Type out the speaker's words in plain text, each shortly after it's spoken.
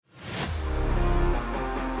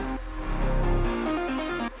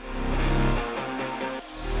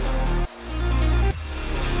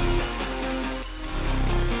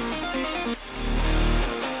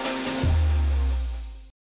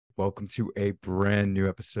welcome to a brand new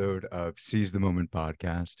episode of Seize the Moment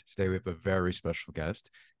podcast. Today we have a very special guest.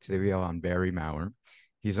 Today we have on Barry Maurer.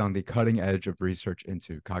 He's on the cutting edge of research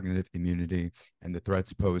into cognitive immunity and the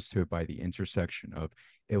threats posed to it by the intersection of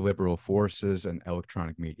illiberal forces and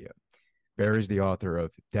electronic media. Barry's the author of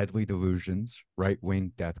Deadly Delusions,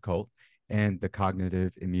 Right-Wing Death Cult, and The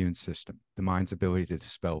Cognitive Immune System, the mind's ability to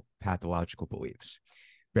dispel pathological beliefs.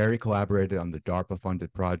 Barry collaborated on the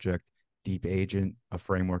DARPA-funded project Deep Agent, a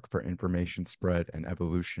framework for information spread and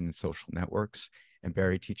evolution in social networks. And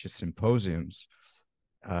Barry teaches symposiums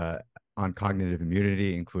on cognitive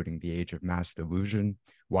immunity, including The Age of Mass Delusion,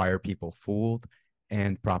 Why Are People Fooled,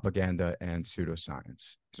 and Propaganda and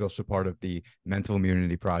Pseudoscience. He's also part of the Mental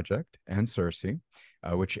Immunity Project and CERSI,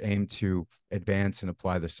 which aim to advance and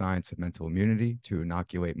apply the science of mental immunity to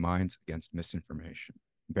inoculate minds against misinformation.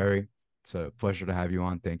 Barry, it's a pleasure to have you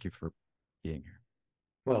on. Thank you for being here.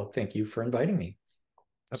 Well, thank you for inviting me.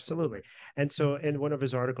 Absolutely. And so in one of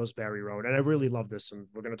his articles, Barry wrote, and I really love this, and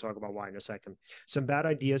we're going to talk about why in a second. Some bad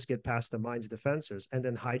ideas get past the mind's defenses and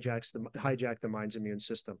then hijack the mind's immune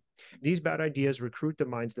system. These bad ideas recruit the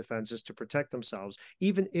mind's defenses to protect themselves,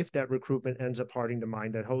 even if that recruitment ends up hurting the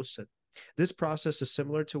mind that hosts it. This process is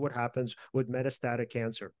similar to what happens with metastatic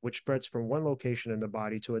cancer, which spreads from one location in the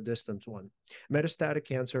body to a distant one. Metastatic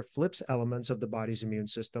cancer flips elements of the body's immune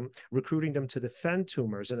system, recruiting them to defend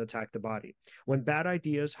tumors and attack the body. When bad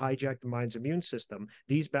ideas hijack the mind's immune system,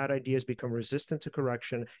 these bad ideas become resistant to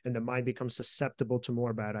correction, and the mind becomes susceptible to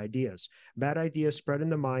more bad ideas. Bad ideas spread in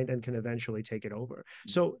the mind and can eventually take it over.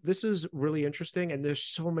 So this is really interesting, and there's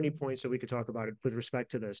so many points that we could talk about it with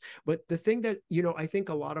respect to this. But the thing that, I think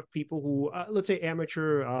a lot of people who, let's say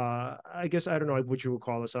amateur, I guess, I don't know what you would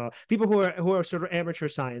call us, people who are sort of amateur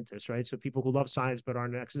scientists, right? So people who love science but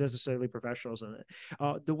aren't necessarily professionals in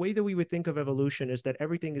it. The way that we would think of evolution is that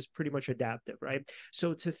everything is pretty much adaptive, right?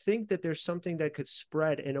 So to think that there's something that could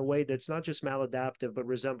spread in a way that's not just maladaptive but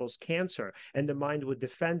resembles cancer, and the mind would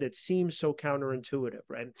defend it, seems so counterintuitive,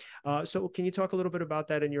 right? So can you talk a little bit about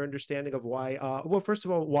that and your understanding of why? Well, first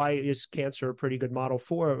of all, why is cancer a pretty good model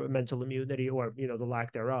for mental immunity, or the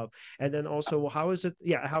lack thereof? And then also, how is it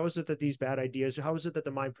that these bad ideas, how is it that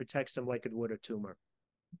the mind protects them like it would a tumor?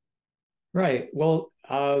 Right. Well,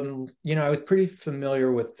 I was pretty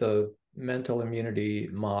familiar with the mental immunity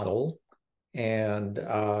model, and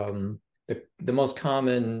the most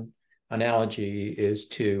common analogy is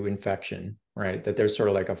to infection, right? That there's sort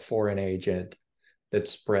of like a foreign agent that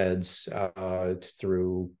spreads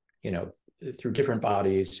through different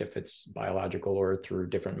bodies, if it's biological, or through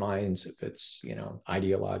different minds, if it's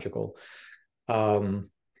ideological. I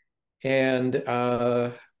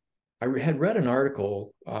had read an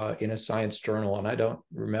article in a science journal, and I don't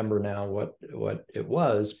remember now what it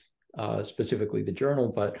was, specifically the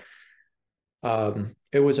journal, but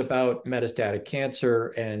it was about metastatic cancer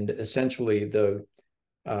and essentially the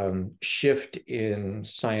shift in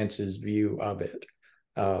science's view of it.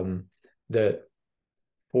 That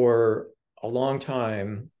for a long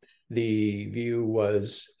time, the view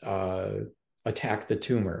was attack the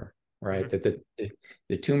tumor, right? Mm-hmm. That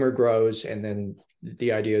the tumor grows, and then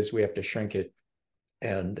the idea is we have to shrink it.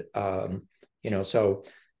 And, so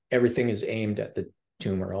everything is aimed at the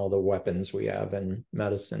tumor, all the weapons we have in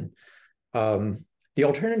medicine. The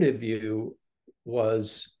alternative view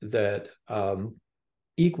was that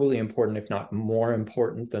equally important, if not more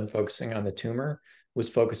important than focusing on the tumor, was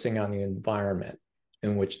focusing on the environment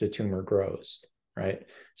in which the tumor grows, right?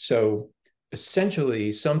 So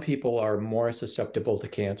essentially, some people are more susceptible to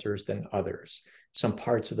cancers than others. Some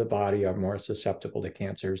parts of the body are more susceptible to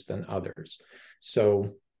cancers than others.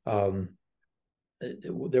 So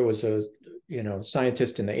there was a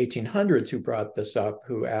scientist in the 1800s who brought this up,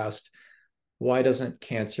 who asked, why doesn't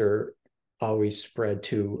cancer always spread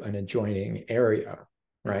to an adjoining area,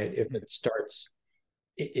 right? If it starts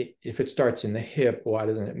in the hip, why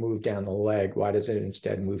doesn't it move down the leg? Why does it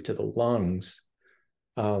instead move to the lungs?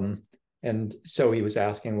 And so he was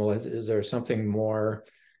asking, well, is there something more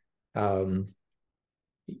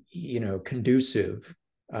conducive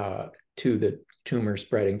to the tumor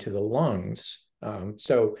spreading to the lungs?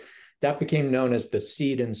 So that became known as the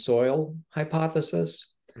seed and soil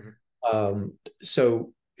hypothesis. Mm-hmm.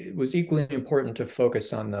 So it was equally important to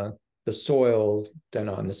focus on the soil than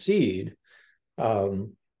on the seed.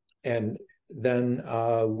 And then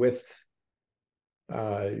with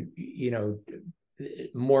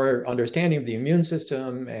more understanding of the immune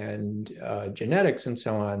system and genetics and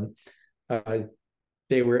so on,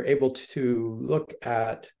 they were able to look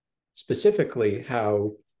at specifically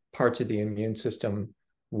how parts of the immune system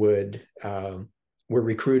were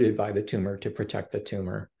recruited by the tumor to protect the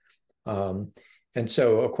tumor. And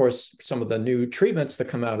so, of course, some of the new treatments that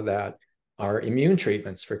come out of that are immune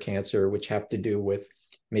treatments for cancer, which have to do with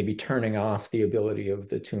maybe turning off the ability of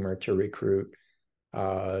the tumor to recruit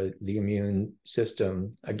the immune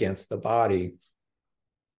system against the body.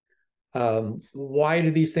 Why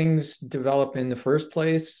do these things develop in the first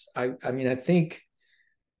place? I mean, I think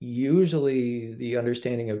usually the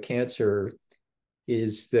understanding of cancer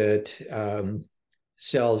is that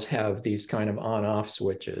cells have these kind of on-off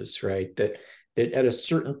switches, right? That at a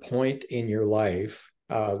certain point in your life,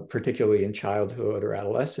 particularly in childhood or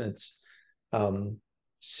adolescence,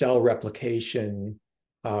 cell replication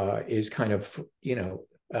is kind of,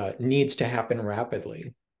 needs to happen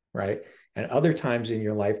rapidly, right? And other times in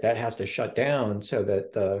your life that has to shut down so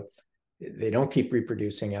that they don't keep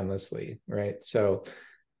reproducing endlessly, right? So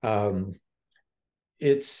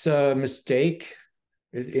it's a mistake.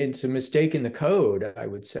 It's a mistake in the code, I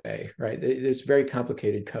would say, right? It's very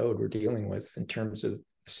complicated code we're dealing with in terms of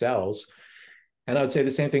cells. And I would say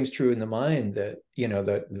the same thing's true in the mind, that,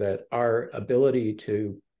 that our ability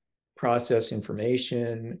to process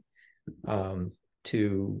information,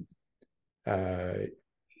 to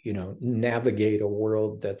navigate a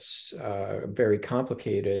world that's very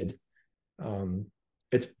complicated,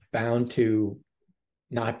 it's bound to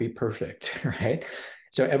not be perfect, right?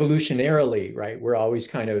 So evolutionarily, right, we're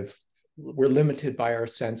limited by our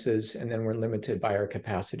senses, and then we're limited by our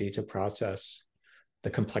capacity to process the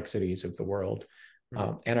complexities of the world.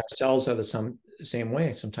 And our cells are the same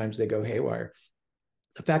way. Sometimes they go haywire.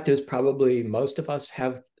 The fact is, probably most of us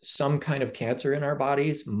have some kind of cancer in our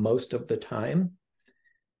bodies most of the time,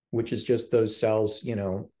 which is just those cells,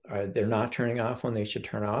 they're not turning off when they should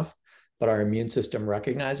turn off, but our immune system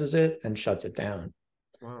recognizes it and shuts it down.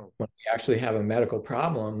 Wow. When we actually have a medical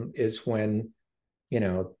problem is when,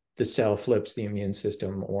 the cell flips the immune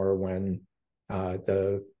system, or when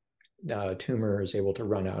the tumor is able to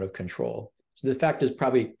run out of control. So the fact is,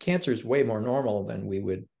 probably cancer is way more normal than we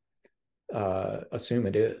would assume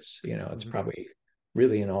it is. It's probably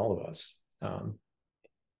really in all of us.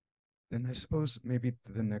 And I suppose maybe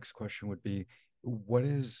the next question would be, what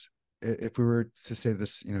is, if we were to say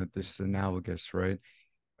this, this analogous, right?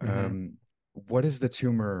 What is the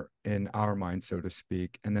tumor in our mind, so to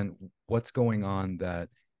speak? And then what's going on that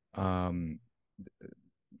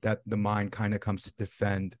that the mind kind of comes to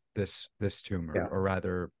defend this tumor, or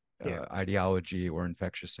rather ideology or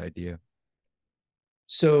infectious idea?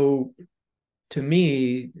 So to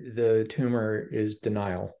me, the tumor is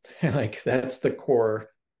denial. Like, that's the core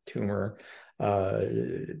tumor.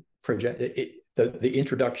 The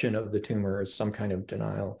introduction of the tumor is some kind of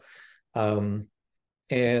denial.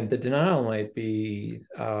 And the denial might be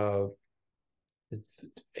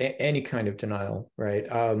any kind of denial, right?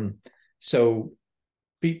 So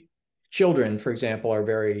children, for example, are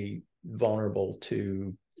very vulnerable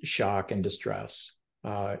to shock and distress.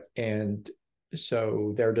 And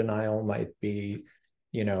so their denial might be,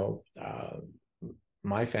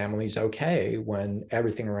 my family's okay, when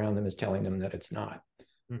everything around them is telling them that it's not.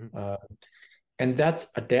 And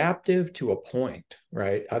that's adaptive to a point,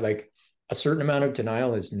 right? Like, a certain amount of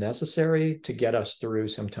denial is necessary to get us through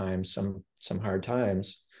sometimes some hard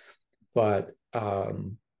times. But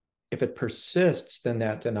if it persists, then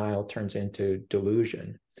that denial turns into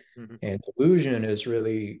delusion. And delusion is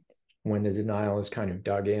really when the denial is kind of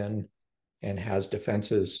dug in and has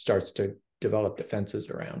defenses, starts to develop defenses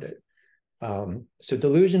around it. So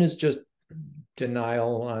delusion is just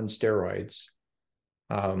denial on steroids.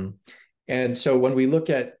 And so when we look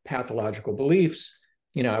at pathological beliefs,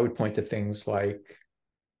 I would point to things like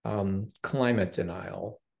climate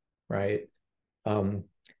denial, right?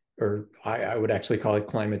 Or I would actually call it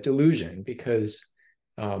climate delusion, because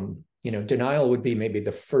denial would be maybe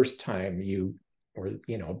the first time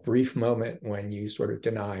a brief moment when you sort of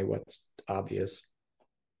deny what's obvious,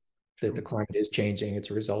 that the climate is changing,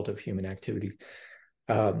 it's a result of human activity.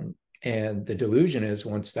 And the delusion is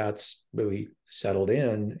once that's really settled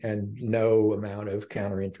in, and no amount of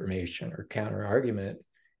counter information or counter argument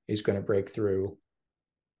is going to break through.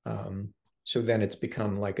 So then it's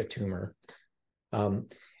become like a tumor. And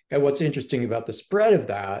what's interesting about the spread of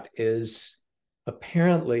that is,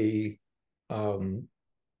 apparently, what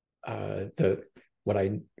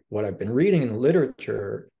I've been reading in the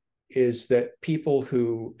literature is that people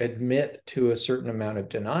who admit to a certain amount of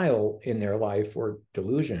denial in their life or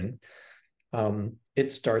delusion, it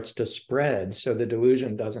starts to spread. So the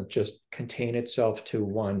delusion doesn't just contain itself to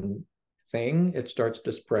one thing, it starts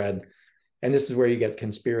to spread. And this is where you get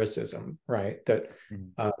conspiracism, right?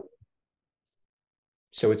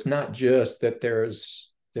 So it's not just that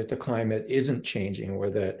the climate isn't changing, or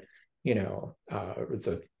that,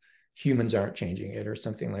 the humans aren't changing it or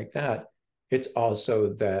something like that. It's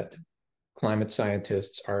also that climate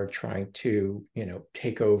scientists are trying to,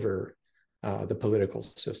 take over the political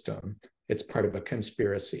system. It's part of a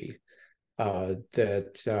conspiracy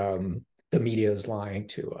that the media is lying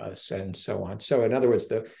to us and so on. So in other words,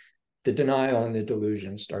 the denial and the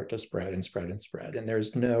delusions start to spread and spread and spread, and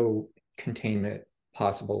there's no containment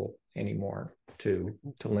possible anymore to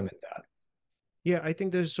limit that. Yeah, I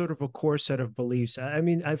think there's sort of a core set of beliefs. I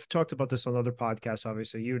mean, I've talked about this on other podcasts,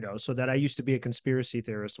 obviously, so that I used to be a conspiracy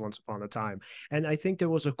theorist once upon a time. And I think there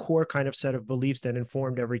was a core kind of set of beliefs that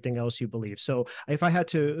informed everything else you believe. So if I had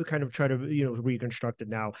to kind of try to, reconstruct it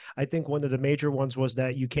now, I think one of the major ones was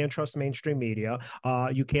that you can't trust mainstream media.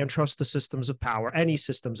 You can't trust the systems of power, any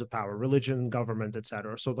systems of power, religion, government,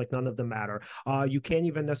 etc. So like none of them matter. You can't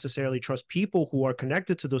even necessarily trust people who are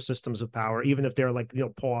connected to those systems of power, even if they're like,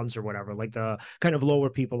 pawns or whatever, like the kind of lower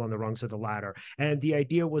people on the rungs of the ladder. And the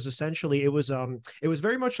idea was essentially it was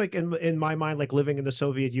very much like in my mind, like living in the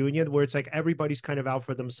Soviet Union, where it's like everybody's kind of out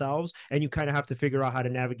for themselves and you kind of have to figure out how to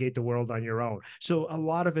navigate the world on your own. So a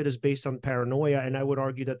lot of it is based on paranoia. And I would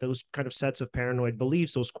argue that those kind of sets of paranoid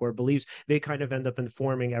beliefs, those core beliefs, they kind of end up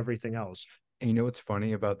informing everything else. And you know what's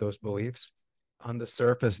funny about those beliefs? On the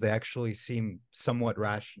surface, they actually seem somewhat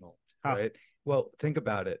rational, right? Well, think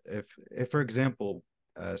about it. If for example,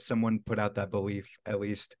 someone put out that belief, at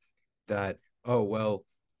least that, oh, well,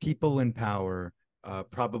 people in power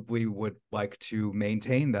probably would like to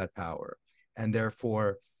maintain that power, and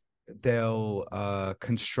therefore they'll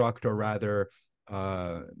construct, or rather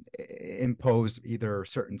impose either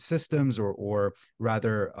certain systems, or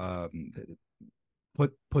rather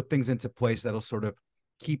put things into place that'll sort of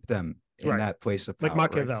keep them in that place of power, like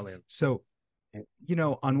Machiavellian. Right? So,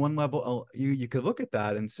 on one level, you could look at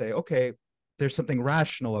that and say, okay, there's something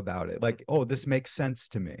rational about it. Like, oh, this makes sense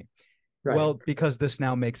to me. Right. Well, because this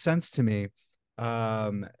now makes sense to me,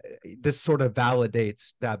 this sort of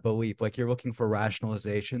validates that belief. Like you're looking for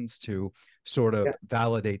rationalizations to sort of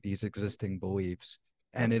validate these existing beliefs.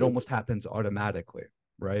 And Absolutely. It almost happens automatically,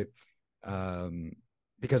 right?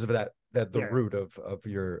 Because of that the root of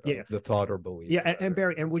your of the thought or belief. Yeah, and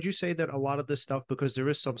Barry, and would you say that a lot of this stuff, because there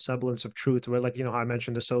is some semblance of truth, where like how I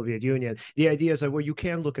mentioned the Soviet Union, the idea is that where you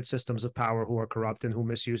can look at systems of power who are corrupt and who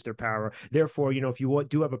misuse their power. Therefore, if you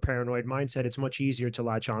do have a paranoid mindset, it's much easier to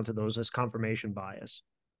latch onto those as confirmation bias.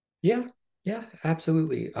 Yeah,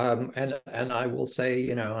 absolutely. And I will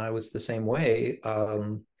say, I was the same way.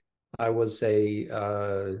 I was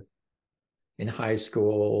in high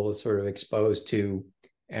school, sort of exposed to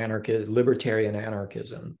libertarian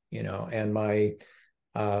anarchism, and my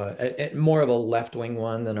more of a left-wing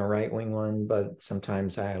one than a right-wing one, but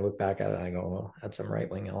sometimes I look back at it and I go, well, had some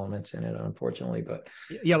right-wing elements in it, unfortunately. But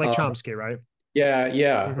like Chomsky, right?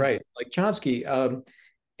 Yeah, right, like Chomsky.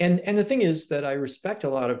 And the thing is that I respect a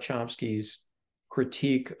lot of Chomsky's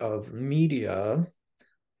critique of media,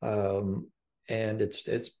 and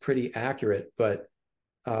it's pretty accurate, but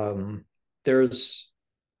there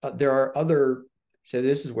are other. So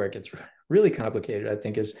this is where it gets really complicated, I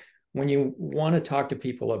think, is when you want to talk to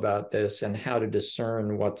people about this and how to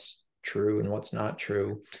discern what's true and what's not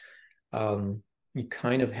true, you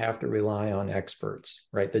kind of have to rely on experts,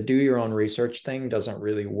 right? The do your own research thing doesn't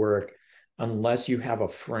really work unless you have a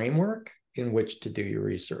framework in which to do your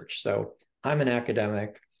research. So I'm an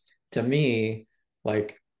academic. To me,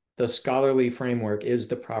 like the scholarly framework is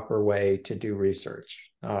the proper way to do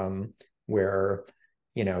research, where,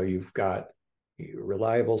 you've got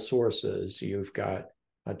reliable sources, you've got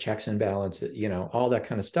checks and balances, all that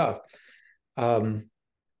kind of stuff.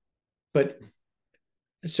 But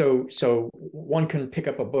so one can pick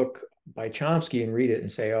up a book by Chomsky and read it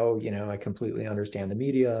and say, oh, I completely understand the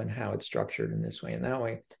media and how it's structured in this way and that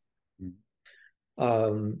way.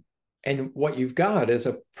 And what you've got is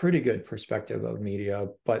a pretty good perspective of media,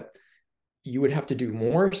 but you would have to do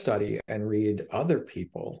more study and read other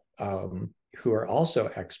people who are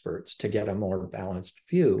also experts to get a more balanced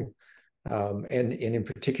view. And in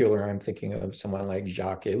particular, I'm thinking of someone like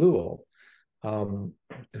Jacques Ellul,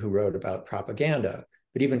 who wrote about propaganda.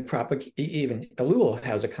 But even Ellul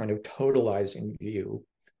has a kind of totalizing view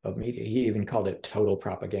of media. He even called it total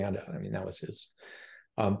propaganda. I mean, that was his.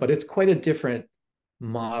 But it's quite a different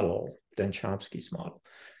model than Chomsky's model.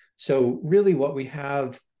 So really what we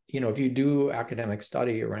have, if you do academic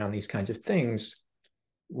study around these kinds of things,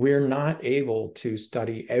 we're not able to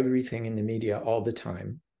study everything in the media all the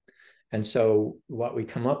time. And so what we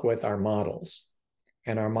come up with are models.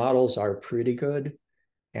 And our models are pretty good.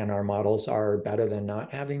 And our models are better than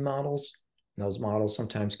not having models. And those models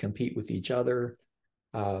sometimes compete with each other.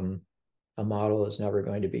 A model is never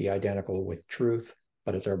going to be identical with truth.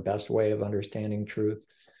 but it's our best way of understanding truth.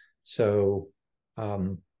 So,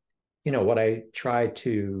 what I try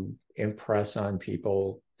to impress on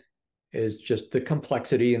people is just the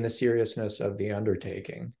complexity and the seriousness of the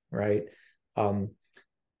undertaking, right? And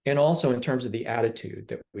also in terms of the attitude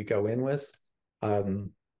that we go in with,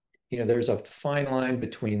 there's a fine line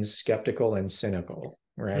between skeptical and cynical,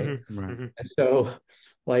 right? Mm-hmm. Right. Mm-hmm. And so,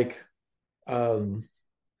 like,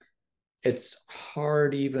 it's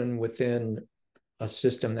hard even within a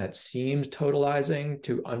system that seems totalizing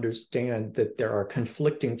to understand that there are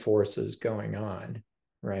conflicting forces going on,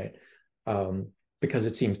 right? Because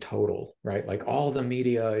it seems total, right? Like all the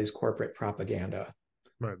media is corporate propaganda.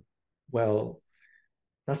 Right. Well,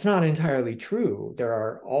 that's not entirely true. There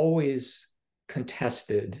are always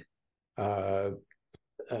contested, there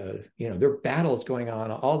are battles going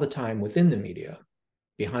on all the time within the media.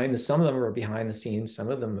 Some of them are behind the scenes,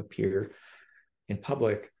 some of them appear in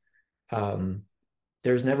public.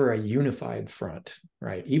 There's never a unified front,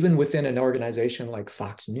 right? Even within an organization like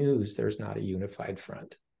Fox News, there's not a unified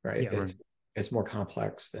front, right? Yeah. It's more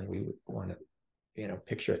complex than we would want to,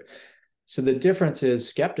 picture it. So the difference is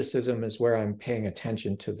skepticism is where I'm paying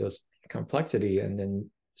attention to this complexity, and then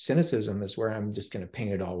cynicism is where I'm just going to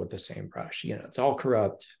paint it all with the same brush. It's all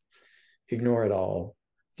corrupt, ignore it all,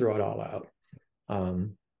 throw it all out.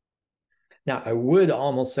 Now, I would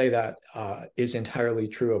almost say that is entirely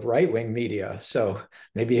true of right-wing media. So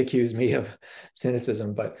maybe accuse me of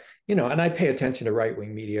cynicism, but, and I pay attention to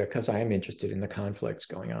right-wing media because I am interested in the conflicts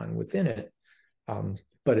going on within it.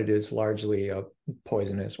 But it is largely a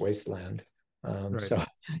poisonous wasteland. Right. So,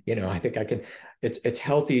 I think it's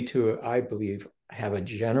healthy to, I believe, have a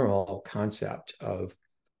general concept of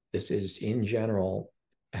this is in general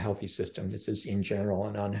a healthy system. This is in general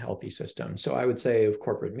an unhealthy system. So I would say of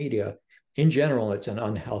corporate media, in general, it's an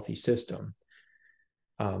unhealthy system.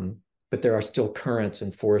 But there are still currents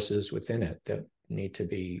and forces within it that need to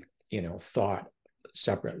be, thought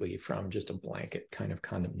separately from just a blanket kind of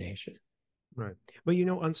condemnation. Right. But,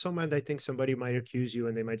 on some end, I think somebody might accuse you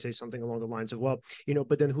and they might say something along the lines of, well,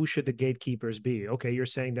 but then who should the gatekeepers be? Okay, you're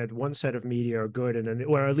saying that one set of media are good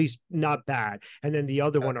or at least not bad. And then the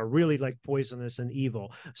other one are really like poisonous and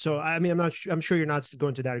evil. So, I mean, I'm sure you're not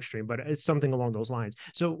going to that extreme, but it's something along those lines.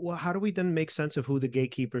 So how do we then make sense of who the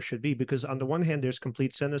gatekeeper should be? Because on the one hand, there's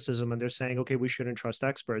complete cynicism and they're saying, okay, we shouldn't trust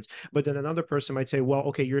experts. But then another person might say, well,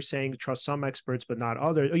 okay, you're saying trust some experts, but not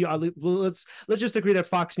others. Let's just agree that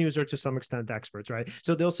Fox News are to some extent experts, right?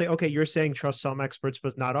 So they'll say, okay, you're saying trust some experts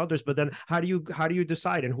but not others, but then how do you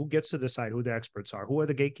decide, and who gets to decide who the experts are? Who are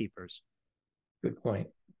the gatekeepers? Good point.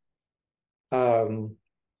 So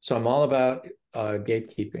I'm all about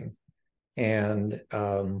gatekeeping, and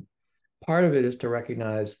part of it is to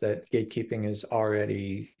recognize that gatekeeping is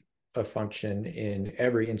already a function in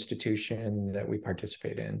every institution that we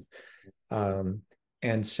participate in.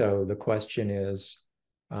 And so the question is,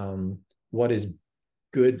 what is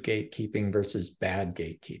good gatekeeping versus bad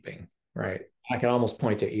gatekeeping, right? I can almost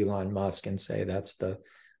point to Elon Musk and say that's the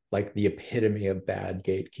epitome of bad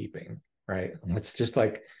gatekeeping, right? Let's just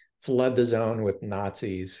flood the zone with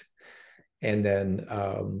Nazis and then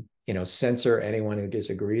censor anyone who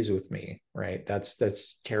disagrees with me, right?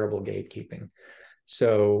 That's terrible gatekeeping.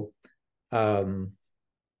 So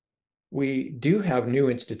we do have new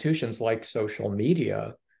institutions like social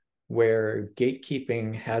media where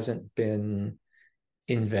gatekeeping hasn't been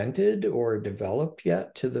invented or developed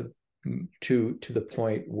yet to the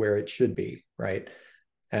point where it should be, right?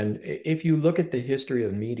 And if you look at the history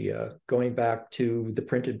of media, going back to the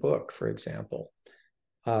printed book, for example,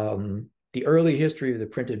 the early history of the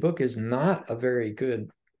printed book is not a very good,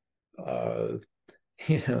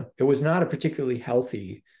 it was not a particularly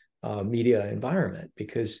healthy media environment,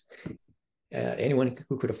 because anyone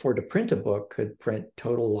who could afford to print a book could print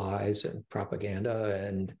total lies and propaganda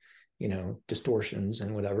and distortions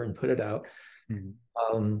and whatever and put it out.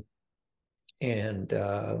 Mm-hmm.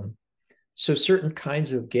 So certain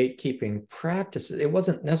kinds of gatekeeping practices, it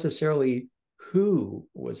wasn't necessarily who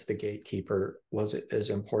was the gatekeeper was it as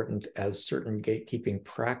important as certain gatekeeping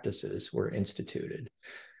practices were instituted.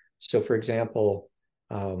 So for example,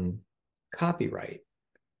 copyright,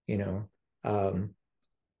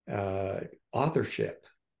 authorship,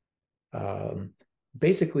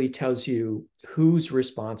 basically tells you who's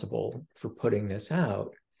responsible for putting this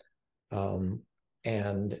out,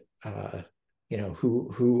 and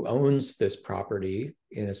who owns this property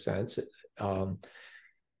in a sense,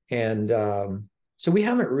 so we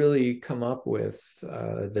haven't really come up with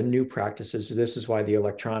the new practices. This is why the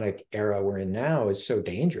electronic era we're in now is so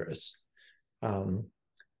dangerous,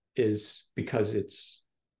 is because it's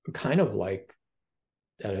kind of like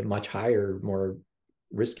at a much higher, more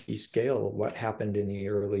risky scale of what happened in the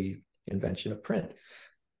early invention of print.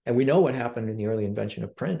 And we know what happened in the early invention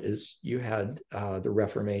of print is you had the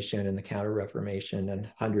Reformation and the Counter-Reformation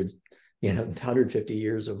and 150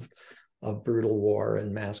 years of brutal war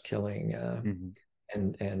and mass killing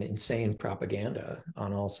and insane propaganda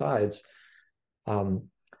on all sides.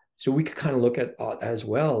 So we could kind of look at as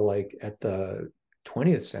well, like at the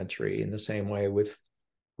 20th century in the same way with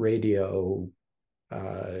radio,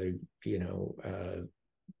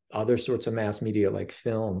 other sorts of mass media like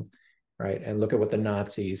film, right? And look at what the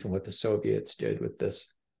Nazis and what the Soviets did with this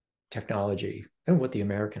technology and what the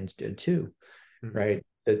Americans did too, right?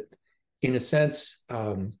 That in a sense,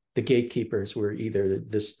 the gatekeepers were either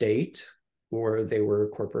the state or they were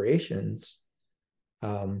corporations.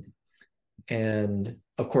 And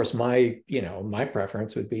of course, my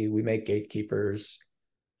preference would be we make gatekeepers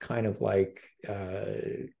kind of like,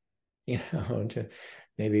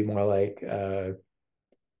 maybe more like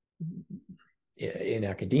in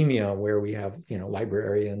academia where we have,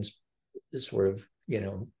 librarians sort of,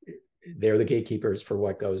 they're the gatekeepers for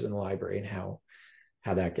what goes in the library and how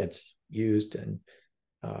that gets used. And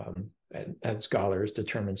scholars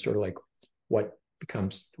determine sort of like what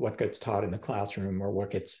gets taught in the classroom or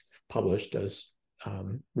what gets published as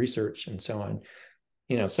research and so on.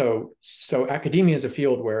 So academia is a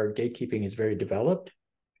field where gatekeeping is very developed,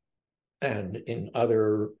 and in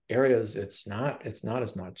other areas it's not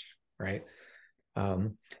as much, right?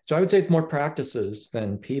 So I would say it's more practices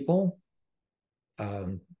than people.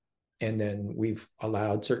 And then we've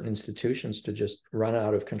allowed certain institutions to just run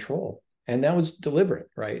out of control. And that was deliberate,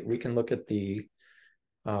 right? We can look at the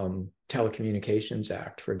Telecommunications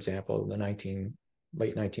Act, for example, the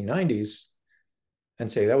late 1990s,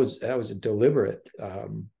 and say that was a deliberate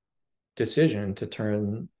decision to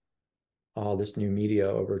turn all this new media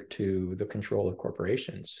over to the control of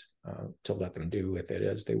corporations, to let them do with it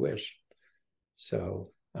as they wish.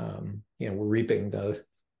 So, we're reaping the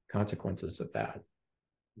consequences of that.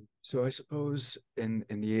 So I suppose in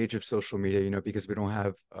the age of social media, because we don't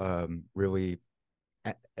have really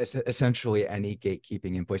essentially any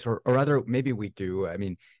gatekeeping in place, or rather maybe we do. I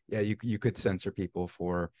mean, yeah, you could censor people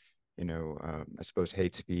for, I suppose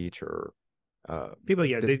hate speech or people,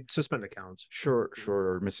 they suspend accounts. Sure,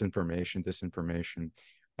 or misinformation, disinformation.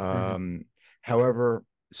 However,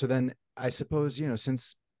 so then I suppose,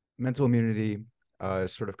 since mental immunity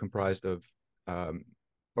is sort of comprised of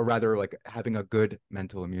or rather like having a good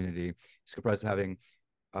mental immunity is comprised of having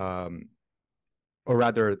or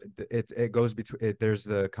rather it goes between there's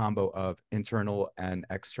the combo of internal and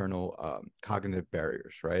external cognitive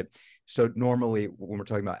barriers, right? So normally when we're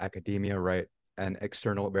talking about academia, right, an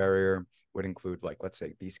external barrier would include, like, let's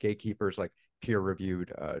say these gatekeepers, like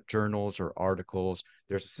peer-reviewed journals or articles.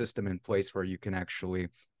 There's a system in place where you can actually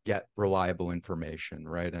get reliable information,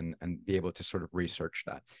 right, and be able to sort of research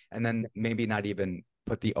that, and then maybe not even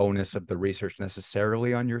put the onus of the research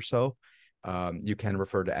necessarily on yourself. You can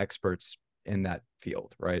refer to experts in that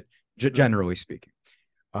field, right? Generally speaking.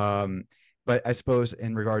 But I suppose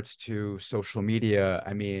in regards to social media,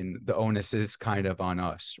 I mean, the onus is kind of on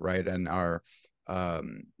us, right? And our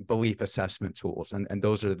belief assessment tools. And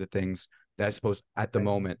those are the things that I suppose at the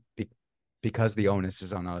moment, because the onus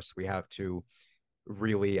is on us, we have to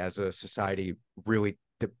really, as a society, really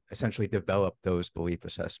essentially develop those belief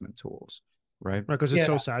assessment tools, right? Because it's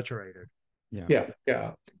so saturated. Yeah.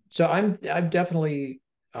 So I'm definitely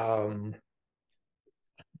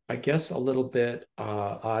I guess a little bit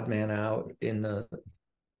odd man out in the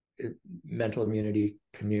mental immunity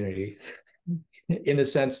community, in the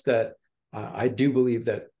sense that I do believe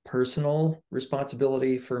that personal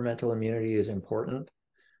responsibility for mental immunity is important,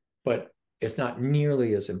 but it's not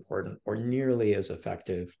nearly as important or nearly as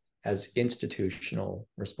effective as institutional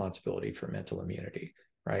responsibility for mental immunity,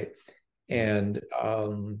 right? And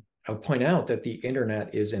I'll point out that the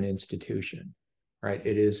internet is an institution, right?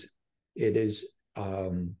 It is there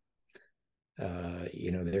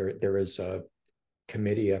is a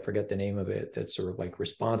committee, I forget the name of it, that's sort of like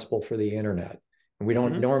responsible for the internet. And we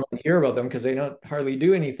don't normally hear about them because they don't hardly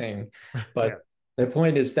do anything. But the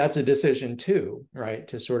point is that's a decision too, right?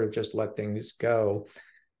 To sort of just let things go.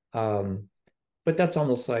 But that's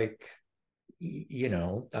almost like,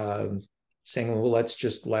 saying, well, let's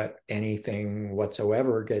just let anything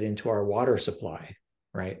whatsoever get into our water supply,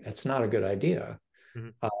 right? That's not a good idea.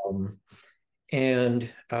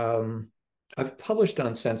 I've published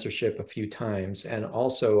on censorship a few times, and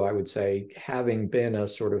also I would say, having been a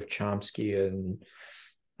sort of Chomskyan,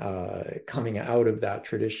 coming out of that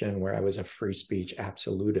tradition where I was a free speech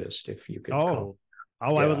absolutist, if you could call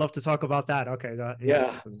Oh, I would Yeah. love to talk about that. Okay,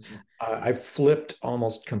 Yeah. I flipped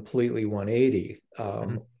almost completely 180.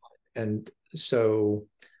 And so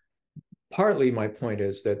partly my point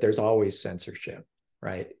is that there's always censorship,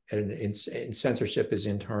 right? And censorship is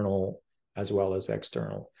internal as well as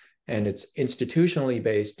external. And it's institutionally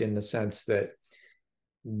based in the sense that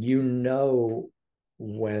you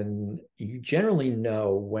generally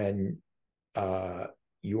know when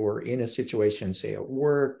you're in a situation, say at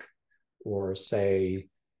work, or say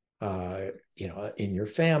in your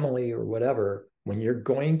family or whatever, when you're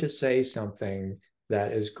going to say something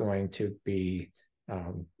that is going to be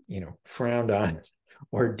frowned on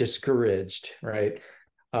or discouraged, right?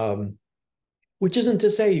 Which isn't to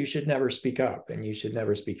say you should never speak up and you should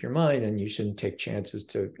never speak your mind and you shouldn't take chances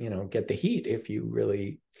to get the heat if you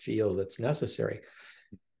really feel that's necessary.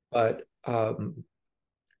 But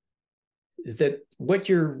that what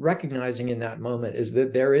you're recognizing in that moment is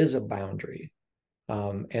that there is a boundary,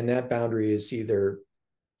 and that boundary is either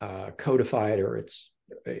codified or it's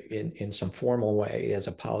in some formal way as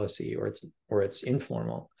a policy, or it's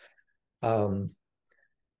informal,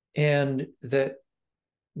 and that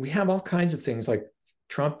we have all kinds of things like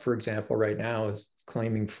Trump, for example, right now is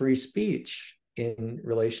claiming free speech in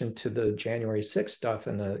relation to the January 6th stuff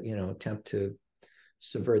and the attempt to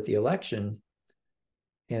subvert the election.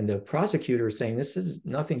 And the prosecutor is saying this is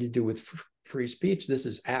nothing to do with free speech. This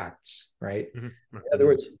is acts, right? In other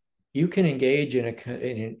words, you can engage in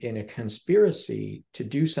a conspiracy to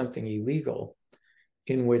do something illegal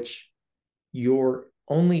in which your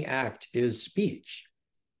only act is speech,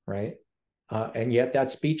 right? And yet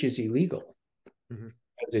that speech is illegal.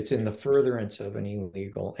 It's in the furtherance of an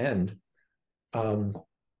illegal end. And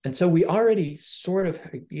so we already sort of,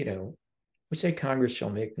 we say Congress shall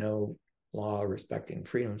make no law respecting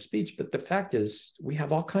freedom of speech, but the fact is we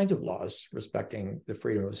have all kinds of laws respecting the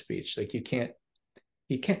freedom of speech. Like you can't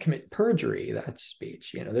commit perjury. That's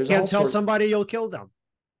speech. There's can't all tell sorts. somebody you'll kill them.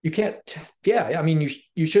 You can't. Yeah, I mean,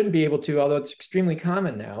 you shouldn't be able to. Although it's extremely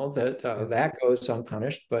common now that that goes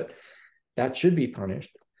unpunished, but that should be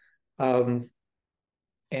punished. So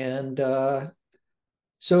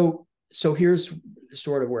here's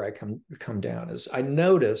sort of where I come down is I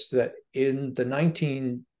noticed that in the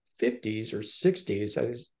 1950s or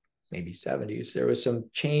 60s, maybe 70s, there was some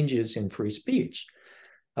changes in free speech.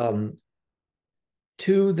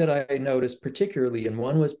 Two that I noticed particularly, and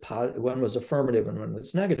one was affirmative and one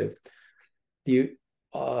was negative. The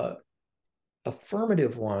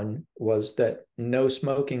affirmative one was that no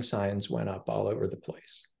smoking signs went up all over the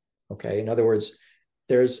place. Okay, in other words,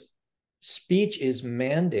 speech is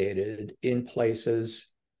mandated in places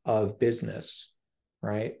of business,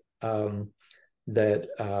 right? That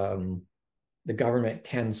the government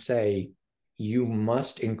can say you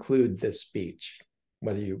must include this speech,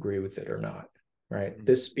 whether you agree with it or not, right?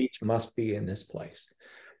 This speech must be in this place.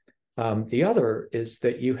 The other is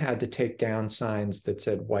that you had to take down signs that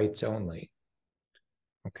said whites only.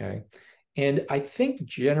 Okay. And I think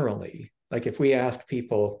generally, like if we ask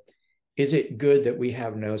people, is it good that we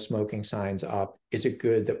have no smoking signs up? Is it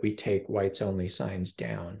good that we take whites only signs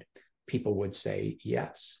down? People would say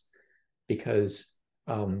yes, because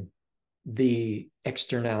the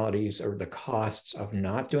externalities or the costs of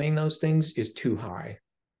not doing those things is too high.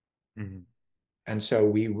 And so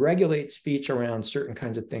we regulate speech around certain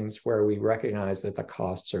kinds of things where we recognize that the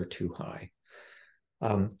costs are too high.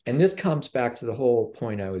 And this comes back to the whole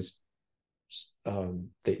point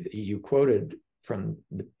that you quoted from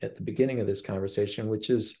at the beginning of this conversation, which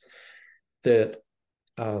is that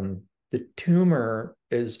the tumor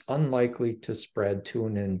is unlikely to spread to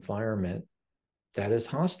an environment that is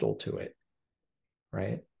hostile to it,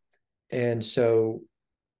 right? And so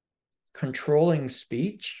controlling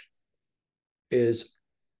speech has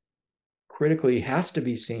to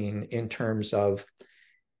be seen in terms of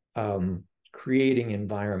creating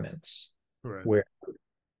environments where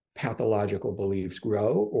pathological beliefs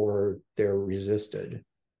grow or they're resisted.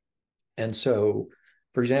 And so,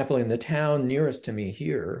 for example, in the town nearest to me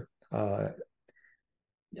here, the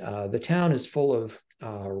town is full of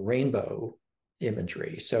rainbow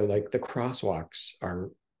imagery. So like the crosswalks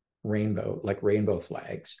are rainbow, like rainbow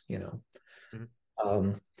flags,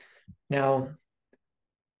 Now,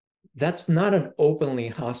 that's not an openly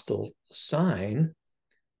hostile sign,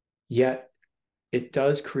 yet it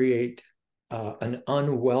does create an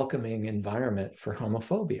unwelcoming environment for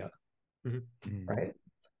homophobia, right?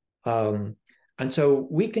 And so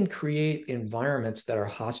we can create environments that are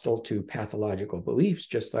hostile to pathological beliefs,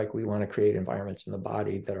 just like we want to create environments in the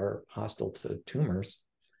body that are hostile to tumors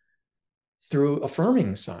through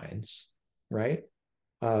affirming signs, right?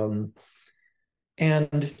 And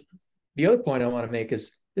the other point I want to make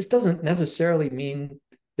is this doesn't necessarily mean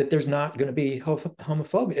that there's not going to be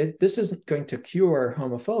homophobia. This isn't going to cure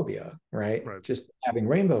homophobia, right? Right. Just having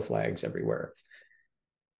rainbow flags everywhere.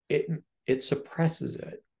 It suppresses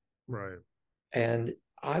it. Right. And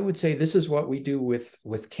I would say this is what we do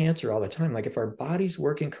with cancer all the time. Like if our body's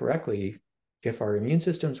working correctly, if our immune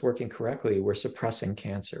system's working correctly, we're suppressing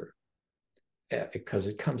cancer because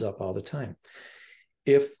it comes up all the time.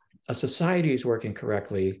 If a society is working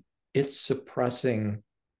correctly, it's suppressing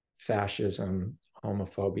fascism,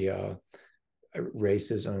 homophobia,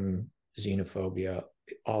 racism, xenophobia,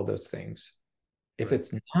 all those things. If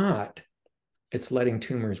it's not, it's letting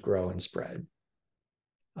tumors grow and spread.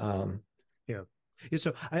 Yeah.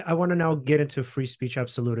 So I want to now get into free speech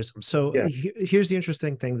absolutism. So here's the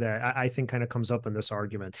interesting thing that I think kind of comes up in this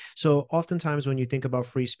argument. So oftentimes when you think about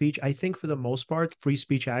free speech, I think for the most part, free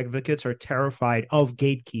speech advocates are terrified of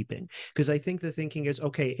gatekeeping, because I think the thinking is,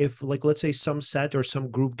 okay, if like, let's say some set or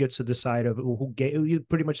some group gets to decide of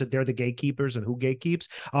pretty much that they're the gatekeepers and who gatekeeps,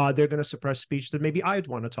 they're going to suppress speech that maybe I'd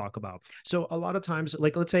want to talk about. So a lot of times,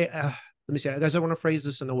 like, let's say, let me see, guys, I want to phrase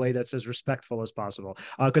this in a way that's as respectful as possible,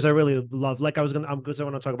 because I really love, like I was going to, because I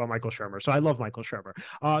want to talk about Michael Shermer. So I love Michael Shermer.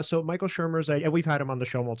 So Michael Shermer's, and we've had him on the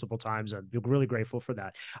show multiple times, and we're really grateful for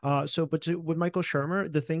that. With Michael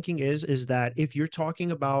Shermer, the thinking is that if you're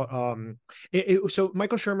talking about, so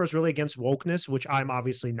Michael Shermer is really against wokeness, which I'm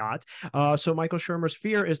obviously not. So Michael Shermer's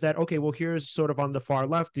fear is that, okay, well, here's sort of on the far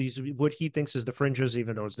left, what he thinks is the fringes,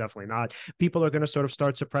 even though it's definitely not. People are going to sort of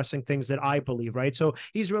start suppressing things that I believe, right? So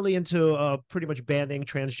he's really into pretty much banning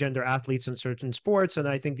transgender athletes in certain sports. And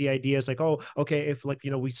I think the idea is like, oh, okay, if like,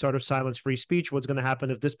 we sort of silence free speech, what's going to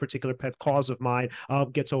happen if this particular pet cause of mine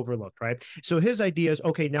gets overlooked, right? So his idea is,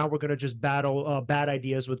 okay, now we're going to just battle bad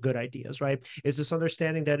ideas with good ideas, right? It's this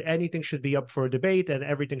understanding that anything should be up for debate and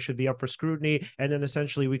everything should be up for scrutiny. And then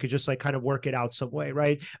essentially we could just like kind of work it out some way,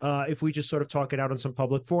 right? If we just sort of talk it out in some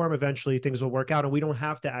public forum, eventually things will work out and we don't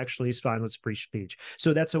have to actually silence free speech.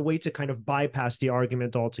 So that's a way to kind of bypass the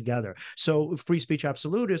argument altogether. So free speech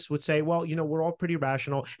absolutists would say, well, we're all pretty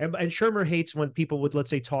rational. And Shermer hates when people would, let's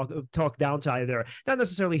say, talk down to either, not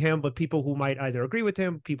necessarily him, but people who might either agree with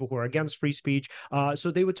him, people who are against free speech.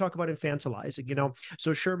 So they would talk about infantilizing,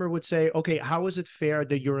 So Shermer would say, okay, how is it fair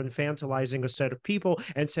that you're infantilizing a set of people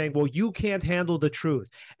and saying, well, you can't handle the truth?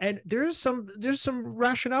 And there's some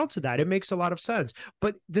rationale to that. It makes a lot of sense.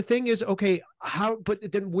 But the thing is, okay,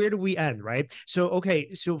 but then where do we end, right? So,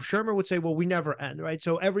 okay, so Shermer would say, well, we never end, right?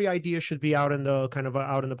 So every idea should be out in the kind of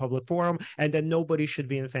out in the public forum, and then nobody should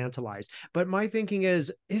be infantilized. But my thinking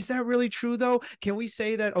is that really true though? Can we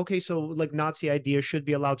say that, okay, so like Nazi ideas should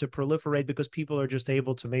be allowed to proliferate because people are just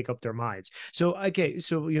able to make up their minds? So, okay,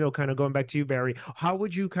 so, kind of going back to you, Barry, what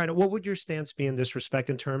would your stance be in this respect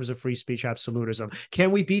in terms of free speech absolutism?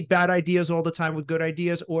 Can we beat bad ideas all the time with good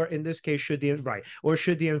ideas? Or in this case, should the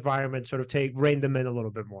environment sort of rein them in a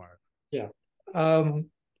little bit more? Yeah.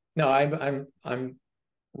 No, I'm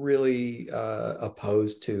really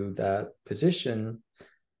opposed to that position.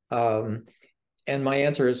 And my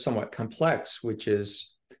answer is somewhat complex, which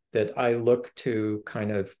is that I look to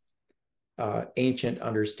kind of ancient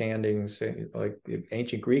understandings, like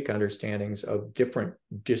ancient Greek understandings of different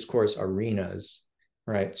discourse arenas,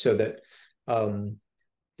 right? So that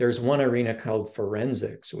there's one arena called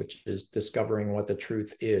forensics, which is discovering what the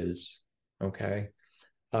truth is, okay?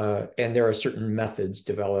 And there are certain methods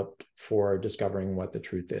developed for discovering what the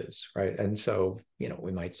truth is, right? And so,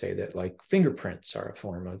 we might say that like fingerprints are a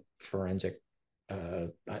form of forensic,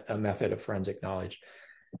 a method of forensic knowledge.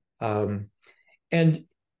 And,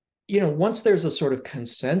 once there's a sort of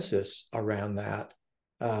consensus around that,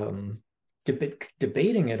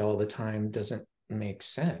 debating it all the time doesn't make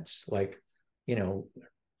sense. Like,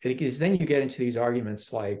 because then you get into these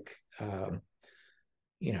arguments like, how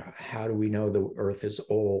do we know the earth is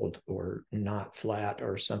old or not flat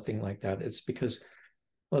or something like that? It's because,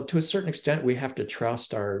 well, to a certain extent, we have to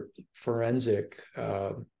trust our forensic,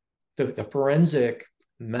 the forensic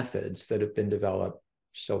methods that have been developed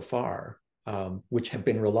so far, which have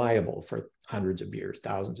been reliable for hundreds of years,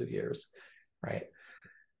 thousands of years, right?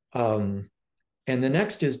 And the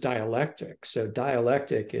next is dialectic. So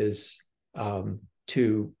dialectic is to,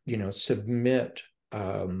 submit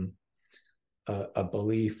a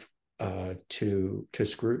belief to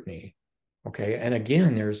scrutiny, okay? And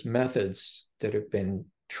again, there's methods that have been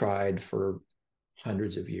tried for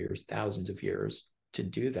hundreds of years, thousands of years to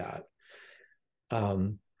do that.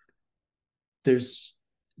 There's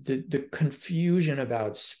the confusion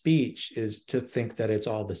about speech is to think that it's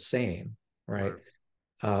all the same, right?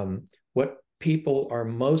 What people are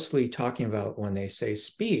mostly talking about when they say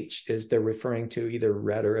speech is they're referring to either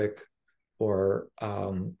rhetoric or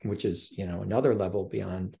which is, another level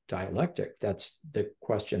beyond dialectic. That's the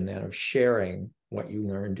question then of sharing what you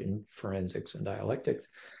learned in forensics and dialectics.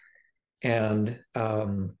 And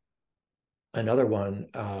another one,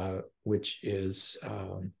 which is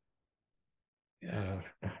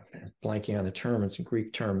blanking on the term, it's a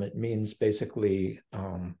Greek term. It means basically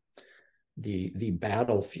the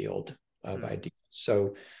battlefield of ideas.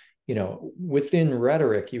 So, within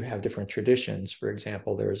rhetoric, you have different traditions. For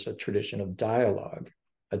example, there's a tradition of dialogue.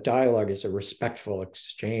 A dialogue is a respectful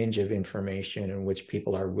exchange of information in which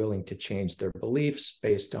people are willing to change their beliefs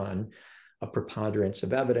based on a preponderance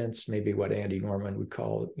of evidence, maybe what Andy Norman would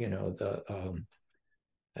call, the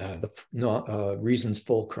reasons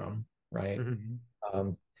fulcrum, right?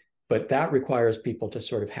 Mm-hmm. But that requires people to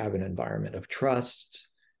sort of have an environment of trust,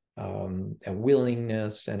 a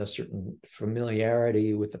willingness, and a certain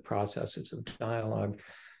familiarity with the processes of dialogue.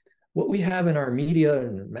 What we have in our media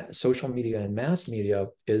and social media and mass media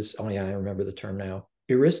is, I remember the term now,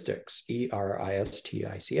 heuristics,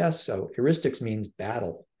 E-R-I-S-T-I-C-S. So heuristics means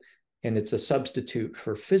battle, and it's a substitute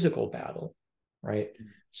for physical battle, right?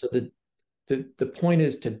 So the point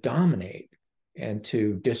is to dominate and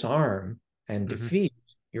to disarm and defeat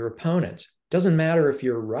your opponents. Doesn't matter if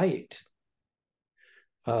you're right.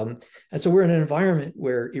 And so we're in an environment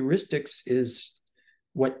where heuristics is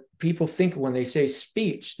what people think when they say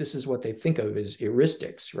speech. This is what they think of as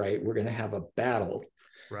heuristics, right? We're going to have a battle,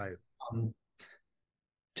 right?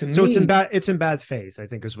 To so me, it's in bad faith, I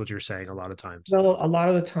think, is what you're saying a lot of times. Well, a lot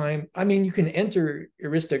of the time, I mean, you can enter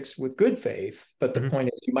heuristics with good faith, but the point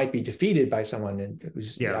is you might be defeated by someone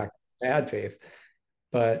who's bad faith.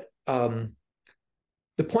 But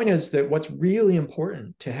the point is that what's really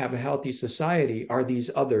important to have a healthy society are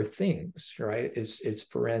these other things, right? It's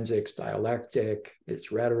forensics, dialectic,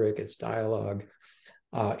 it's rhetoric, it's dialogue.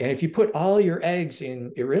 And if you put all your eggs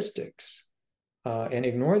in heuristics and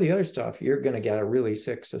ignore the other stuff, you're going to get a really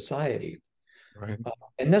sick society. Right.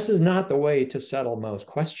 And this is not the way to settle most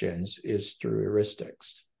questions, is through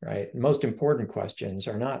heuristics, right? Most important questions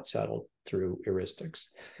are not settled through heuristics.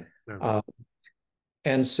 No.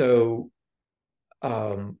 And so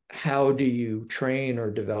how do you train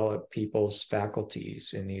or develop people's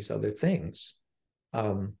faculties in these other things?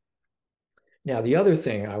 Now, the other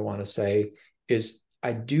thing I want to say is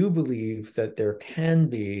I do believe that there can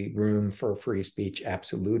be room for free speech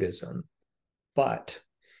absolutism, but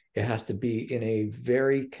it has to be in a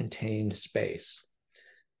very contained space.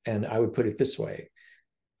 And I would put it this way.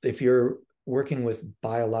 If you're working with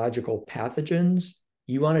biological pathogens,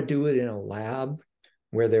 you want to do it in a lab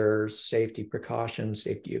where there's safety precautions,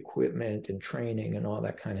 safety equipment, and training and all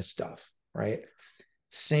that kind of stuff, right?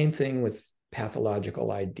 Same thing with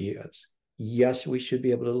pathological ideas. Yes, we should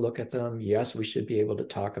be able to look at them. Yes, we should be able to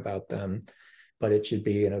talk about them, but it should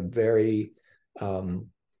be in a very,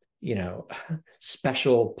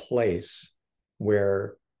 special place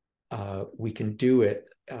where we can do it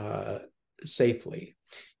safely.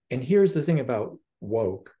 And here's the thing about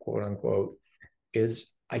woke, quote unquote, is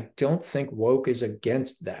I don't think woke is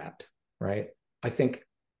against that, right? I think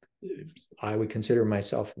I would consider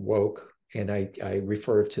myself woke, and I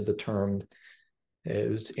refer to the term,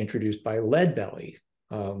 it was introduced by Leadbelly,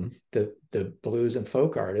 the blues and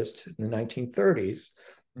folk artist in the 1930s.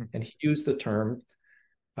 And he used the term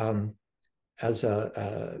as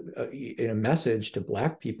in a message to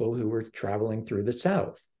Black people who were traveling through the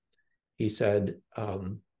South. He said,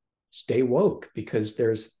 stay woke because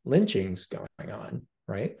there's lynchings going on,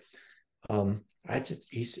 right? And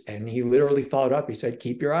he literally followed up. He said,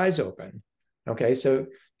 keep your eyes open. Okay, so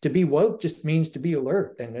to be woke just means to be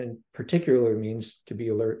alert, and in particular means to be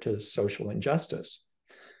alert to social injustice.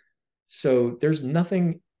 So there's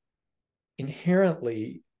nothing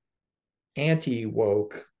inherently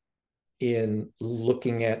anti-woke in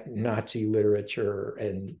looking at Nazi literature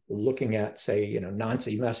and looking at, say,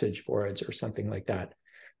 Nazi message boards or something like that,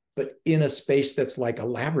 but in a space that's like a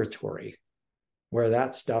laboratory where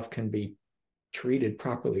that stuff can be treated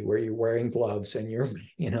properly, where you're wearing gloves and you're,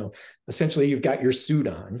 essentially you've got your suit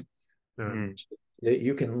on. That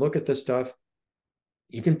you can look at the stuff.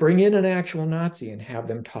 You can bring in an actual Nazi and have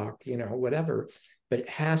them talk, whatever, but it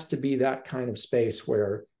has to be that kind of space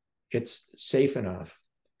where it's safe enough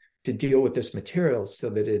to deal with this material so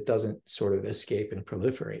that it doesn't sort of escape and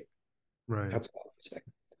proliferate. Right. That's what I would say.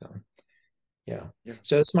 So, yeah.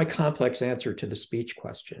 So that's my complex answer to the speech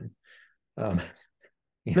question.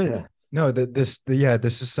 No, this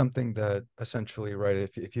is something that essentially, right,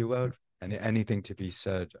 if you allowed anything to be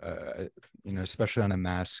said, especially on a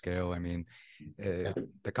mass scale, I mean,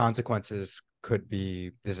 the consequences could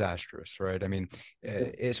be disastrous, right? I mean,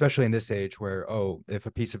 especially in this age where, oh, if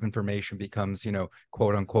a piece of information becomes,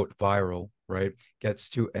 quote unquote viral, right, gets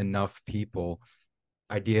to enough people,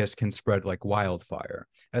 ideas can spread like wildfire.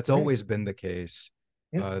 That's always been the case,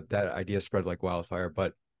 that ideas spread like wildfire,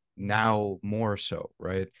 but now more so,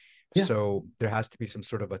 right? Yeah. So there has to be some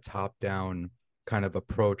sort of a top-down kind of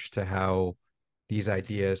approach to how these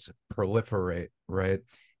ideas proliferate, right?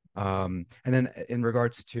 And then in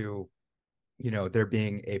regards to, there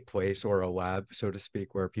being a place or a lab, so to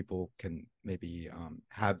speak, where people can maybe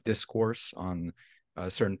have discourse on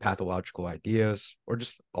certain pathological ideas or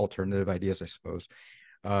just alternative ideas, I suppose.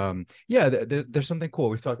 Yeah, there's something cool.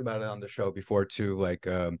 We've talked about it on the show before too. Like,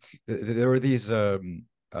 there were these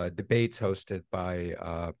debates hosted by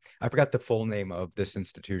I forgot the full name of this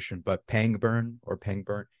institution, but Pangburn.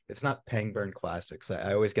 It's not Pangburn Classics.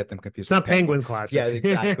 I always get them confused. It's not Penguin Yeah, Classics.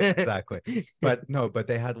 exactly. But no, but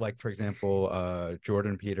they had, like, for example,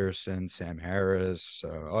 Jordan Peterson, Sam Harris,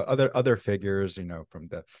 other figures, from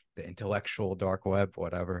the intellectual dark web,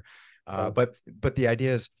 whatever. But the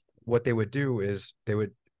idea is, what they would do is they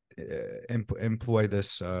would employ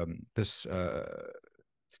this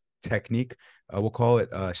technique. We'll call it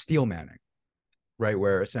steel manning, right?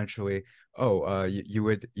 Where essentially, you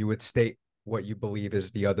would state what you believe is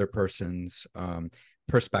the other person's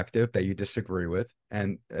perspective that you disagree with,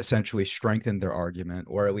 and essentially strengthen their argument,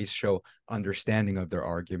 or at least show understanding of their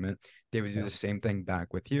argument. They would do the same thing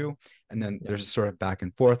back with you, and then there's a sort of back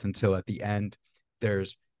and forth until at the end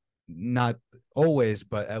there's, not always,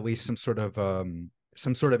 but at least some sort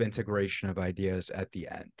of integration of ideas at the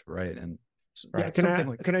end, right? And Yeah,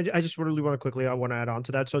 I just really want to quickly, I want to add on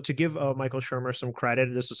to that. So to give Michael Shermer some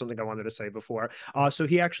credit, this is something I wanted to say before. So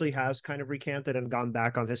he actually has kind of recanted and gone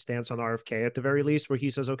back on his stance on RFK at the very least, where he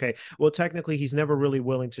says, okay, well, technically he's never really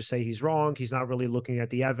willing to say he's wrong. He's not really looking at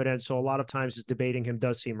the evidence. So a lot of times his debating him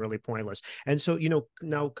does seem really pointless. And so,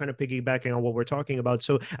 now kind of piggybacking on what we're talking about.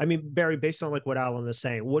 So, I mean, Barry, based on like what Alan is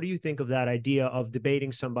saying, what do you think of that idea of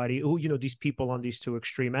debating somebody who, these people on these two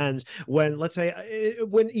extreme ends, when, let's say,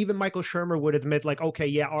 when even Michael Shermer would admit, like, okay,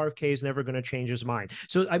 yeah, RFK is never going to change his mind.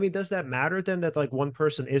 So, I mean, does that matter then, that like one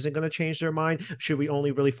person isn't going to change their mind? Should we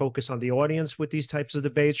only really focus on the audience with these types of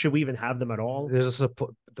debates? Should we even have them at all? There's the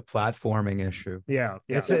platforming issue. Yeah.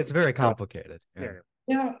 It's very complicated.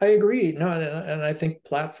 Yeah, I agree. No, and I think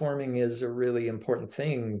platforming is a really important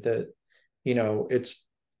thing, that, it's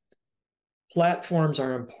platforms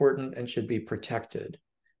are important and should be protected.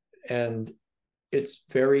 And it's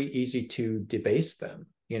very easy to debase them.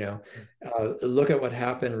 Look at what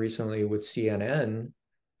happened recently with CNN,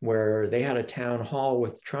 where they had a town hall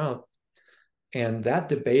with Trump, and that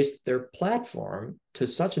debased their platform to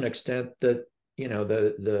such an extent that,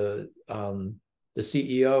 the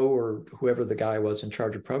CEO, or whoever the guy was in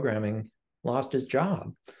charge of programming, lost his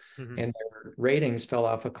job, and their ratings fell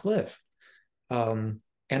off a cliff. And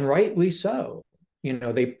rightly so.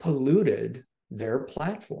 They polluted their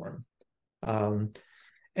platform.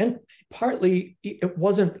 And partly it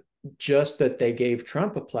wasn't just that they gave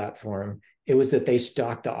Trump a platform, it was that they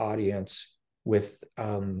stocked the audience with,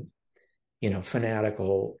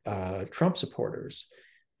 fanatical Trump supporters.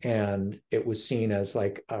 And it was seen as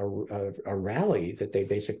like a rally that they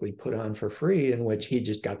basically put on for free, in which he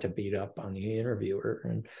just got to beat up on the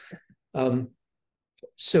interviewer. And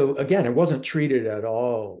so again, it wasn't treated at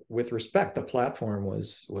all with respect. The platform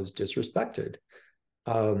was disrespected.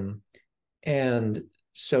 And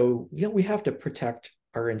so, we have to protect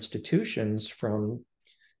our institutions from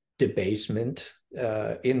debasement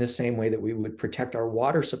in the same way that we would protect our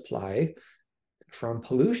water supply from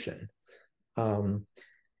pollution. And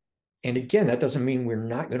again, that doesn't mean we're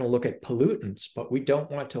not going to look at pollutants, but we don't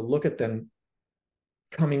want to look at them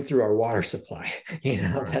coming through our water supply.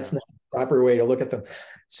 That's not the proper way to look at them.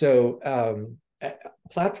 So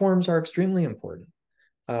platforms are extremely important.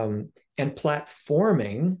 And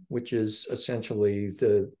platforming, which is essentially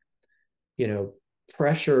the,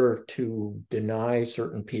 pressure to deny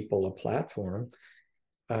certain people a platform,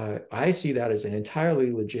 I see that as an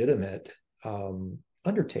entirely legitimate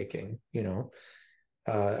undertaking.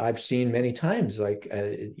 I've seen many times, like,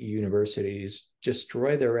 universities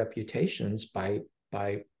destroy their reputations by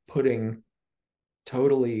putting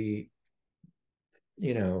totally,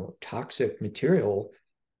 toxic material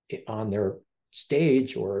on their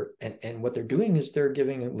stage, and what they're doing is they're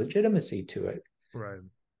giving legitimacy to it. Right.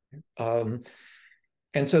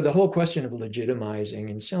 And so the whole question of legitimizing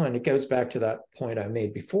and so on, it goes back to that point I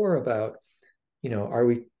made before about, are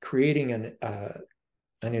we creating an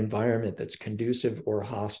environment that's conducive or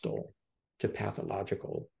hostile to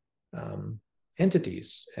pathological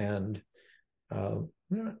entities? And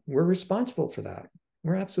we're responsible for that.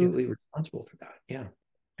 We're absolutely responsible for that. Yeah.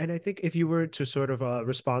 And I think if you were to sort of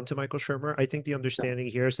respond to Michael Shermer, I think the understanding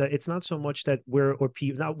here is that it's not so much that we're, or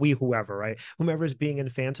people, not we, whoever, right? Whomever is being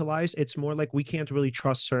infantilized, it's more like we can't really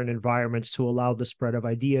trust certain environments to allow the spread of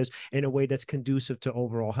ideas in a way that's conducive to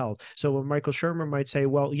overall health. So when Michael Shermer might say,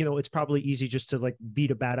 well, it's probably easy just to like beat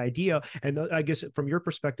a bad idea. And I guess from your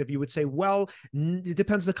perspective, you would say, well, it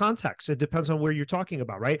depends the context. It depends on where you're talking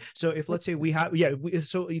about, right? So if let's say we have,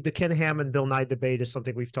 so the Ken Ham and Bill Nye debate is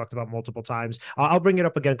something we've talked about multiple times. I'll bring it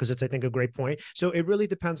up again because it's, I think, a great point. So it really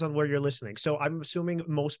depends on where you're listening. So I'm assuming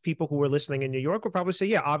most people who are listening in New York will probably say,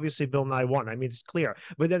 yeah, obviously Bill Nye won. I mean, it's clear.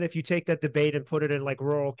 But then if you take that debate and put it in like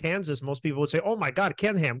rural Kansas, most people would say, oh my God,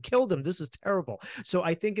 Ken Ham killed him. This is terrible. So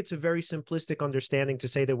I think it's a very simplistic understanding to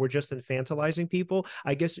say that we're just infantilizing people.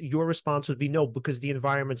 I guess your response would be no, because the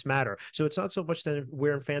environments matter. So it's not so much that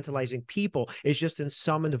we're infantilizing people. It's just in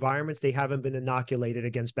some environments, they haven't been inoculated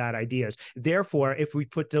against bad ideas. Therefore, if we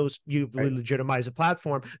put those, you legitimize a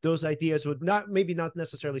platform, those ideas would maybe not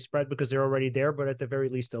necessarily spread because they're already there, but at the very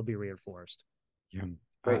least, they'll be reinforced. Yeah.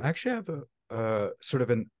 I actually have sort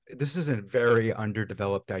of this is a very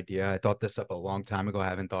underdeveloped idea. I thought this up a long time ago. I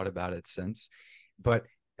haven't thought about it since, but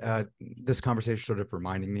this conversation sort of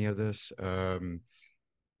reminding me of this.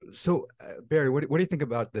 So Barry, what do you think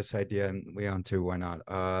about this idea? And Leon too, why not?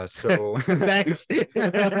 Thanks.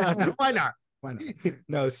 Why not? Why not?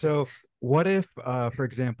 No, so what if, for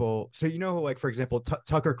example, so like for example,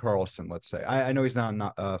 Tucker Carlson, let's say, I know he's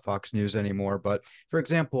not on Fox News anymore, but for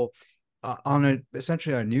example, on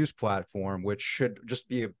essentially a news platform, which should just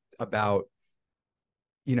be about,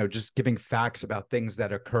 just giving facts about things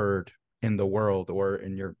that occurred in the world or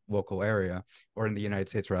in your local area or in the United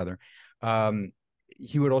States rather,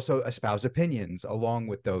 he would also espouse opinions along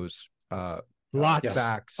with those lots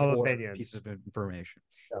facts of or opinions. pieces of information.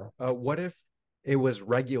 Yeah. What if it was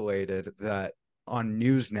regulated that on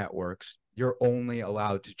news networks, you're only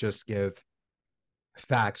allowed to just give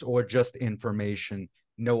facts or just information,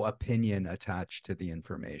 no opinion attached to the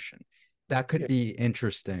information? That could be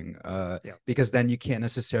interesting because then you can't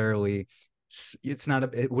necessarily,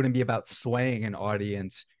 it wouldn't be about swaying an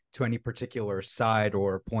audience to any particular side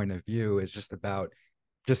or point of view. It's just about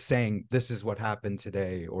just saying, this is what happened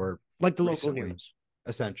today or like the recently, local news.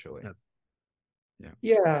 Essentially.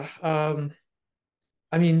 Yeah.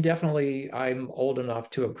 I mean, definitely I'm old enough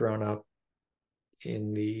to have grown up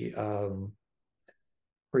in the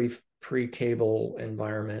pre-cable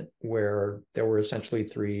environment where there were essentially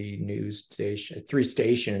three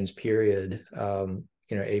stations, period.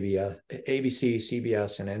 ABC,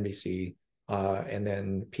 CBS, and NBC, and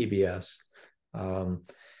then PBS.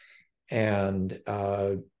 And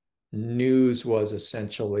news was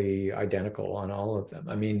essentially identical on all of them.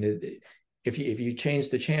 I mean, if you change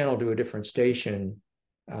the channel to a different station,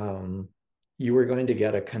 you were going to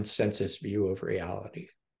get a consensus view of reality,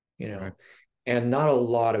 Right. and not a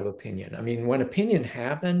lot of opinion. I mean, when opinion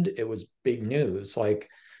happened, it was big news. Like,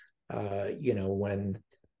 when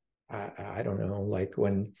I don't know, like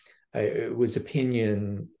when it was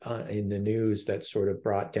opinion in the news that sort of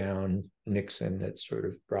brought down Nixon, that sort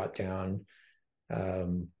of brought down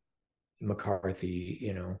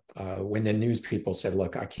McCarthy, when the news people said,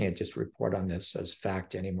 look, I can't just report on this as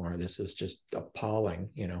fact anymore. This is just appalling,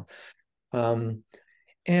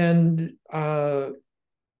 and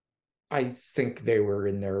I think they were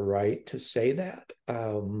in their right to say that.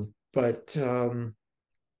 But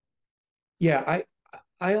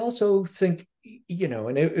I also think,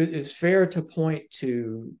 and it is fair to point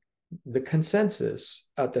to the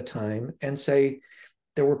consensus at the time and say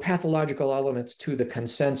there were pathological elements to the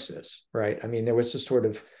consensus, right? I mean, there was a sort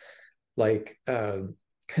of like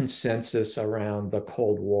consensus around the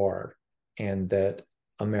Cold War and that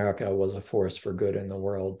America was a force for good in the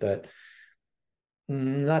world, that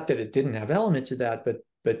not that it didn't have elements of that, but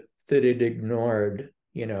that it ignored,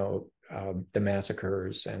 the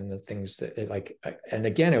massacres and the things that and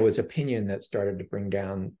again, it was opinion that started to bring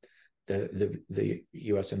down the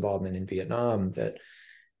U.S. involvement in Vietnam. That,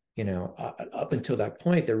 up until that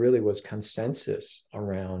point, there really was consensus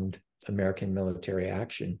around American military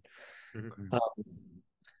action. Mm-hmm.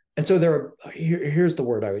 And so here's the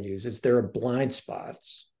word I would use, is there are blind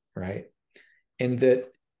spots, right? And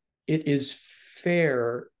that it is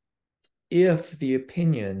fair if the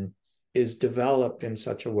opinion is developed in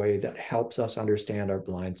such a way that helps us understand our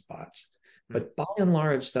blind spots. But by and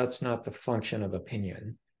large, that's not the function of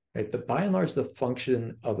opinion, right? But by and large, the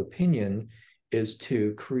function of opinion is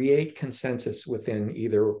to create consensus within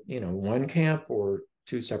either, one camp or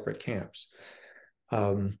two separate camps.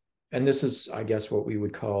 And this is, I guess, what we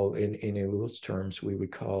would call, in Elu's terms, we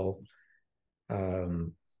would call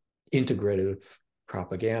integrative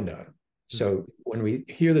propaganda. So when we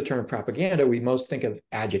hear the term propaganda, we most think of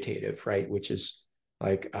agitative, right? Which is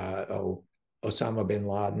like, Osama bin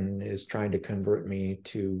Laden is trying to convert me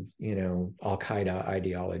to, Al-Qaeda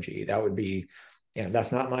ideology. That would be,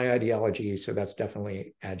 that's not my ideology, so that's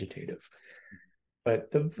definitely agitative.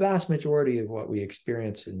 But the vast majority of what we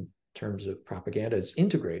experience in terms of propaganda is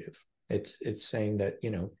integrative. It's saying that,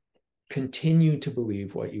 continue to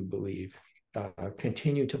believe what you believe.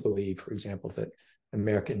 Continue to believe, for example, that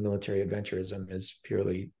American military adventurism is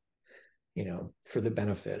purely, for the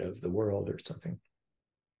benefit of the world or something.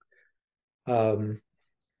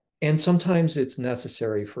 And sometimes it's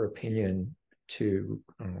necessary for opinion to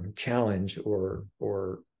challenge or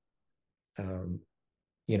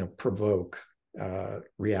provoke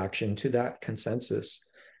reaction to that consensus.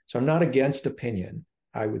 So I'm not against opinion,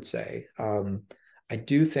 I would say. I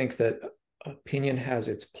do think that opinion has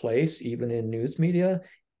its place even in news media,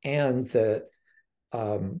 and that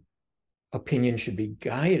opinion should be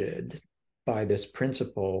guided by this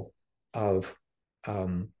principle of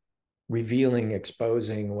revealing,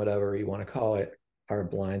 exposing, whatever you want to call it, our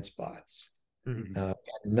blind spots,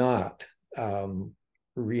 not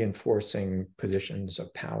reinforcing positions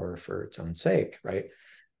of power for its own sake, right?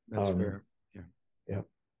 That's fair. Yeah.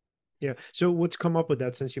 Yeah. So what's come up with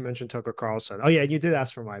that, since you mentioned Tucker Carlson? Oh yeah, and you did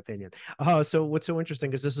ask for my opinion. So what's so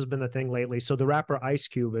interesting is this has been the thing lately. So the rapper Ice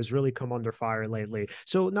Cube has really come under fire lately.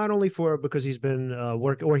 So not only because he's been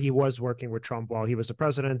he was working with Trump while he was the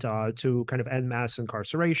president, to kind of end mass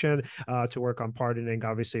incarceration, to work on pardoning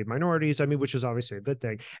obviously minorities. I mean, which is obviously a good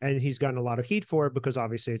thing. And he's gotten a lot of heat for it because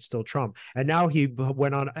obviously it's still Trump. And now he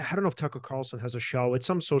went on. I don't know if Tucker Carlson has a show. It's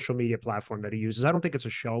some social media platform that he uses. I don't think it's a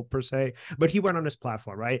show per se, but he went on his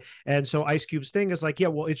platform, right? And so Ice Cube's thing is like, yeah,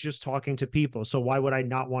 well, it's just talking to people. So why would I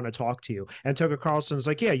not want to talk to you? And Tucker Carlson's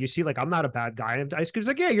like, yeah, you see, like, I'm not a bad guy. And Ice Cube's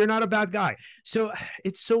like, yeah, you're not a bad guy. So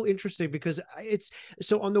it's so interesting because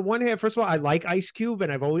so on the one hand, first of all, I like Ice Cube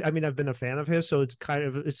and I've been a fan of his. So it's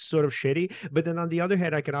sort of shitty. But then on the other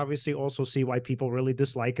hand, I can obviously also see why people really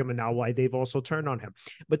dislike him and now why they've also turned on him.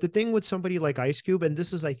 But the thing with somebody like Ice Cube, and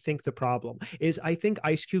this is, I think, the problem, is I think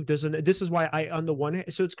Ice Cube doesn't, this is why on the one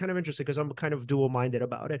hand, so it's kind of interesting because I'm kind of dual minded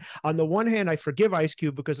about it. On the one hand, I forgive Ice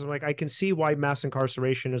Cube because I'm like, I can see why mass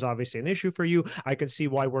incarceration is obviously an issue for you. I can see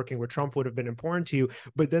why working with Trump would have been important to you.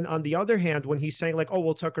 But then on the other hand, when he's saying like, oh,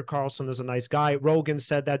 well, Tucker Carlson is a nice guy. Rogan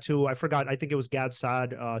said that too. I forgot. I think it was Gad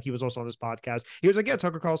Saad. He was also on this podcast. He was like, yeah,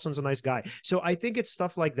 Tucker Carlson's a nice guy. So I think it's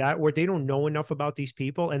stuff like that where they don't know enough about these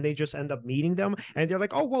people and they just end up meeting them. And they're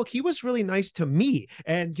like, oh, well, he was really nice to me.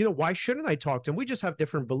 And, why shouldn't I talk to him? We just have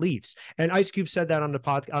different beliefs. And Ice Cube said that on the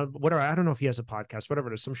podcast, whatever. I don't know if he has a podcast,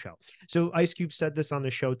 whatever it is, some show. So Ice Cube said this on the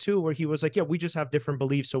show too, where he was like, yeah, we just have different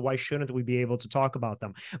beliefs, so why shouldn't we be able to talk about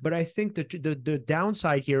them? But I think that the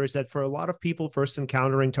downside here is that for a lot of people first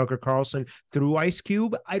encountering Tucker Carlson through Ice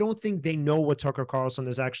Cube, I don't think they know what Tucker Carlson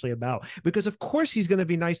is actually about, because of course he's going to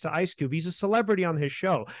be nice to Ice Cube. He's a celebrity on his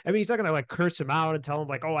show. I mean, he's not going to like curse him out and tell him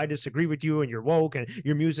like, oh, I disagree with you and you're woke and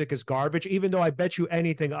your music is garbage, even though I bet you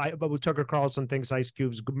anything but Tucker Carlson thinks Ice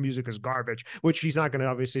Cube's music is garbage, which he's not going to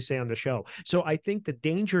obviously say on the show. So I think the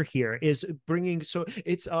danger here is bringing, so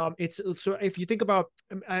if you think about,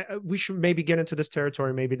 we should maybe get into this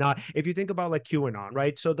territory, maybe not. If you think about like QAnon,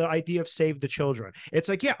 right? So the idea of save the children, it's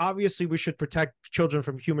like, yeah, obviously we should protect children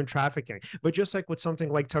from human trafficking, but just like with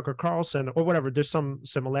something like Tucker Carlson or whatever, there's some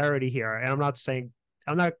similarity here. And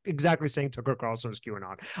I'm not exactly saying Tucker Carlson is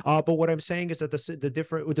QAnon, but what I'm saying is that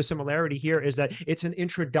the similarity here is that it's an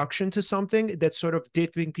introduction to something that's sort of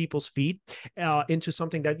dipping people's feet into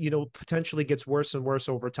something that potentially gets worse and worse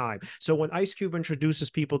over time. So when Ice Cube introduces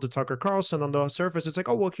people to Tucker Carlson, on the surface, it's like,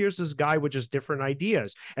 oh well, here's this guy with just different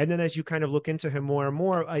ideas, and then as you kind of look into him more and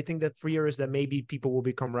more, I think that fear is that maybe people will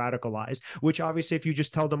become radicalized. Which obviously, if you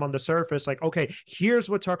just tell them on the surface, like, okay, here's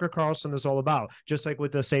what Tucker Carlson is all about, just like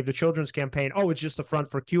with the Save the Children's campaign, oh, it's just a front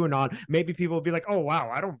for QAnon, maybe people will be like, oh wow,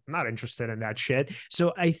 I'm not interested in that shit.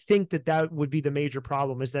 So I think that would be the major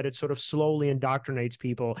problem, is that it sort of slowly indoctrinates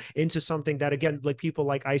people into something that, again, like people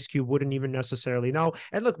like Ice Cube wouldn't even necessarily know.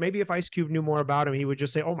 And look, maybe if Ice Cube knew more about him, he would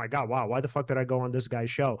just say, oh my god, wow, why the fuck did I go on this guy's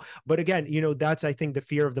show? But again, that's, I think, the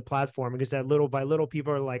fear of the platform, because that little by little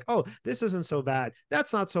people are like, oh, this isn't so bad,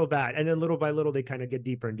 that's not so bad, and then little by little they kind of get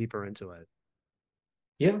deeper and deeper into it.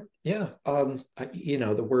 Yeah.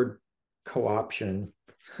 The word co-option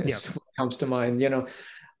comes to mind,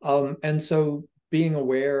 and so being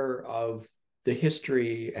aware of the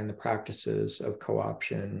history and the practices of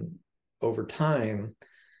co-option over time,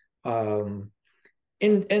 and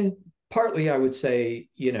partly I would say,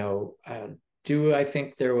 do I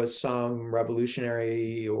think there was some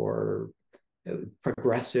revolutionary or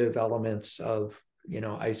progressive elements of,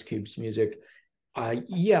 Ice Cube's music.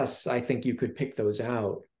 Yes, I think you could pick those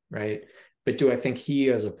out, right? But do I think he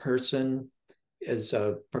as a person is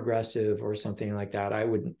a progressive or something like that? I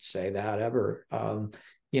wouldn't say that ever. And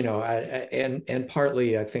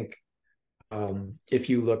partly I think if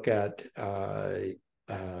you look at kind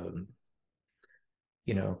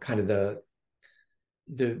of the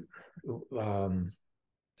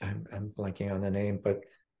I'm blanking on the name, but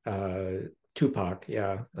Tupac.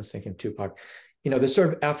 Yeah, I was thinking Tupac. The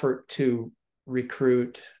sort of effort to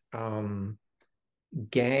recruit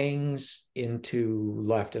gangs into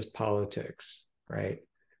leftist politics, right,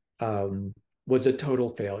 was a total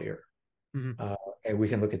failure. And we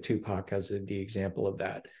can look at Tupac as the example of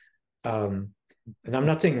that. And I'm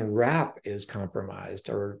not saying rap is compromised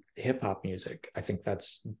or hip hop music. I think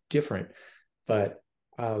that's different. But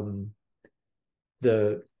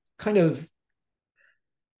the kind of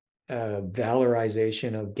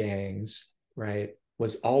valorization of gangs, right,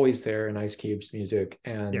 was always there in Ice Cube's music.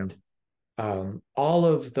 And all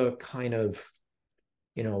of the kind of,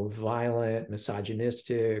 violent,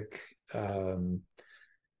 misogynistic,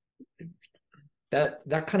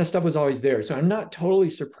 that kind of stuff was always there. So I'm not totally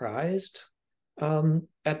surprised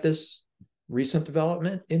at this recent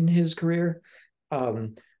development in his career.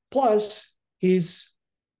 Plus, he's,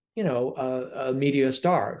 a media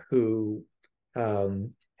star who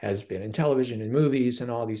has been in television and movies and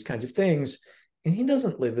all these kinds of things. And he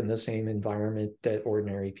doesn't live in the same environment that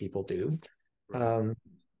ordinary people do.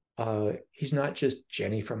 He's not just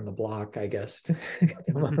Jenny from the block, I guess.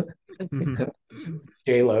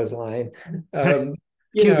 J-Lo's line.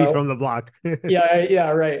 QB from the block. yeah,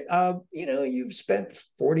 right. You've spent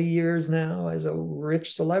 40 years now as a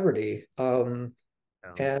rich celebrity. And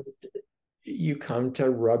you come to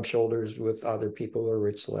rub shoulders with other people who are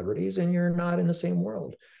rich celebrities, and you're not in the same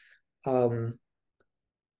world. Again,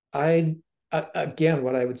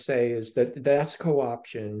 what I would say is that's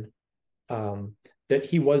co-option. That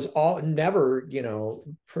he was never,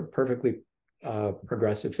 perfectly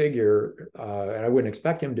progressive figure, and I wouldn't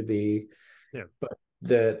expect him to be. But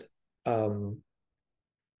that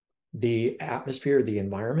the atmosphere, the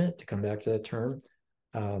environment, to come back to that term,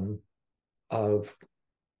 of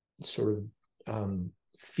sort of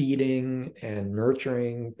feeding and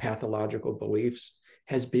nurturing pathological beliefs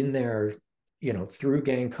has been there, through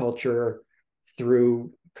gang culture,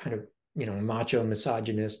 through kind of, macho,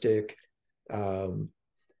 misogynistic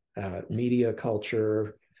media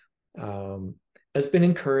culture. It's been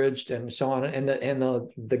encouraged and so on. And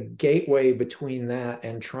the gateway between that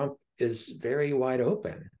and Trump is very wide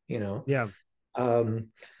open,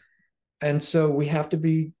 and so we have to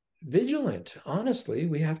be vigilant. Honestly,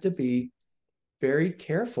 we have to be very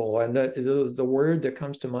careful. And the word that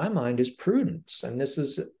comes to my mind is prudence. And this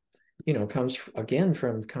is, comes again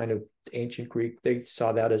from kind of ancient Greek. They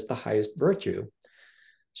saw that as the highest virtue.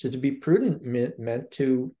 So to be prudent meant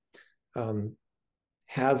to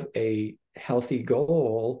have a healthy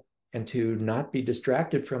goal and to not be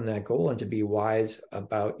distracted from that goal and to be wise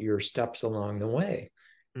about your steps along the way,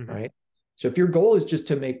 right? So if your goal is just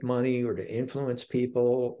to make money or to influence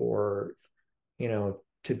people or,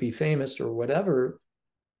 to be famous or whatever,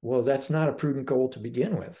 well, that's not a prudent goal to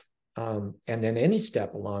begin with. And then any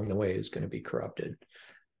step along the way is going to be corrupted.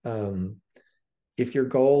 If your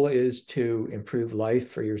goal is to improve life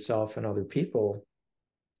for yourself and other people,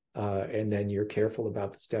 and then you're careful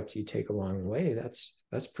about the steps you take along the way, that's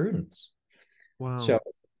prudence. Wow. So,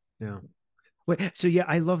 yeah. Wait, so yeah,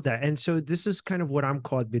 I love that. And so this is kind of what I'm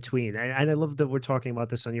caught between. And I love that we're talking about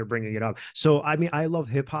this and you're bringing it up. So, I mean, I love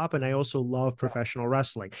hip hop and I also love professional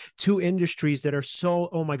wrestling, two industries that are so,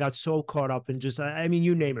 oh my God, so caught up in just, I mean,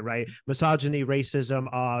 you name it, right? Misogyny, racism,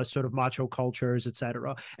 sort of macho cultures,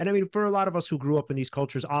 etc. And I mean, for a lot of us who grew up in these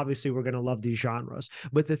cultures, obviously we're going to love these genres.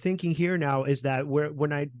 But the thinking here now is that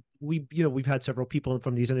we've had several people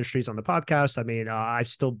from these industries on the podcast. I mean, I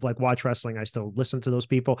still watch wrestling. I still listen to those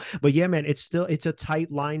people. But yeah, man, it's a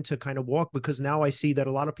tight line to kind of walk because now I see that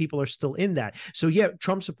a lot of people are still in that. So yeah,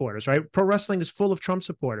 Trump supporters, right? Pro wrestling is full of Trump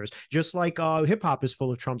supporters, just like hip hop is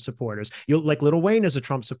full of Trump supporters. Like Lil Wayne is a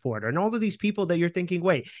Trump supporter, and all of these people that you're thinking,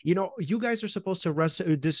 wait, you guys are supposed to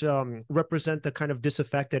represent the kind of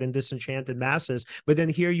disaffected and disenchanted masses, but then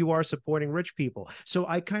here you are supporting rich people. So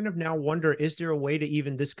I kind of now wonder, is there a way to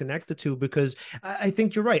even disconnect the two? Because I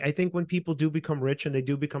think you're right. I think when people do become rich and they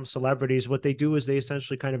do become celebrities, what they do is they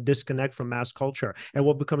essentially kind of disconnect from mass culture, and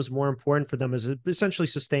what becomes more important for them is essentially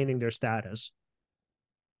sustaining their status.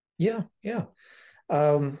 Yeah.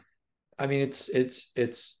 I mean,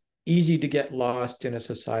 it's easy to get lost in a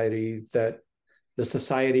society that the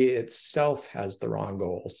society itself has the wrong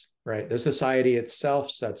goals, right? The society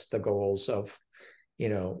itself sets the goals of,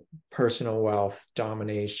 personal wealth,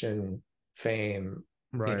 domination, fame,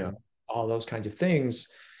 Right. all those kinds of things.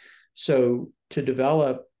 So to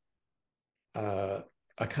develop a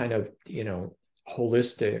kind of,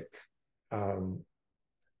 holistic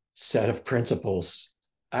set of principles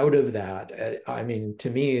out of that, I mean, to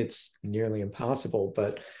me, it's nearly impossible,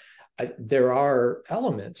 but there are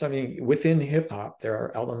elements. I mean, within hip hop, there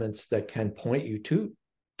are elements that can point you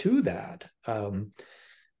to that.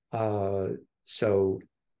 So,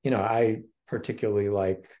 I particularly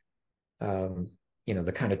like,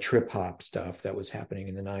 the kind of trip hop stuff that was happening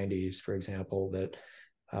in the 90s, for example, that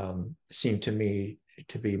seemed to me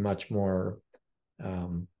to be much more,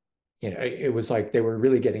 it was like they were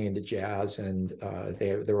really getting into jazz, and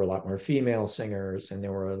there were a lot more female singers, and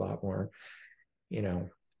there were a lot more,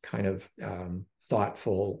 kind of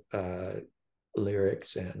thoughtful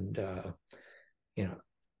lyrics, and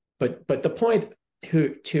but the point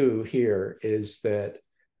here is that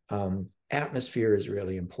atmosphere is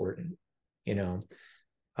really important, and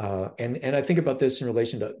I think about this in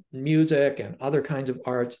relation to music and other kinds of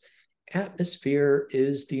arts. Atmosphere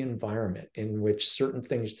is the environment in which certain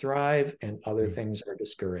things thrive and other things are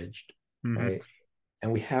discouraged, right?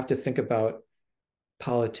 And we have to think about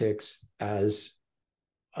politics as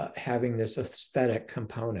having this aesthetic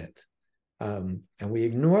component. And we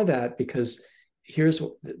ignore that because here's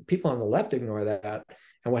what people on the left ignore that.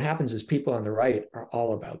 And what happens is people on the right are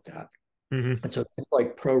all about that. And so things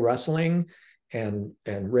like pro wrestling and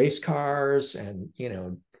race cars and,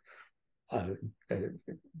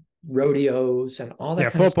 rodeos and all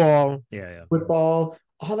that kind football. Of stuff, football,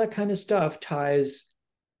 all that kind of stuff ties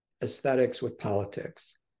aesthetics with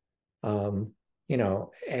politics. And the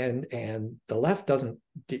left doesn't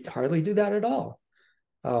hardly do that at all.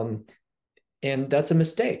 And that's a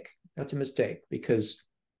mistake. That's a mistake because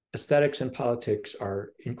aesthetics and politics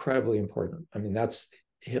are incredibly important. I mean,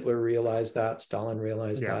 Hitler realized that, Stalin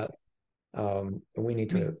realized that. And we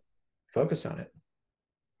need to focus on it.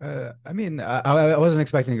 I wasn't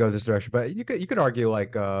expecting to go this direction, but you could argue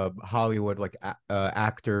like Hollywood, like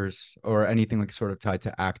actors or anything like sort of tied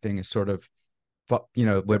to acting is sort of,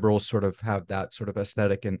 liberals sort of have that sort of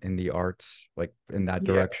aesthetic in the arts, like in that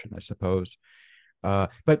direction, I suppose.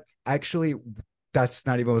 But actually, that's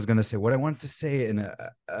not even what I was going to say. What I wanted to say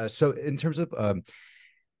so in terms of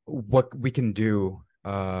what we can do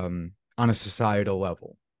on a societal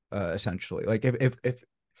level, essentially, like if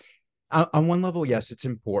on one level, yes, it's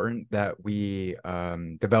important that we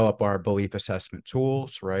develop our belief assessment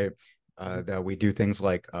tools, right? That we do things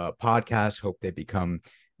like podcasts, hope they become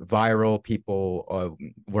viral. People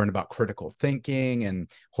learn about critical thinking,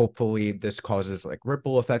 and hopefully this causes like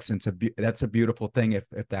ripple effects. And that's a beautiful thing if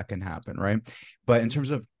that can happen, right? But in terms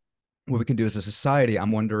of what we can do as a society,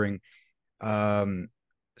 I'm wondering,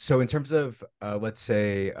 so in terms of let's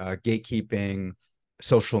say gatekeeping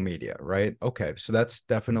social media, right? Okay, so that's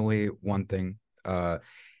definitely one thing.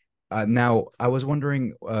 Now I was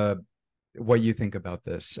wondering what you think about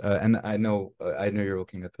this, and I know you're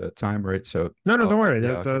looking at the time, right? So no, don't worry.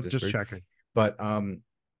 Just checking. But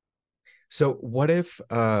so what if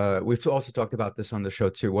we've also talked about this on the show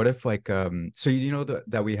too? What if like so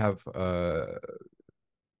that we have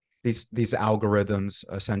these algorithms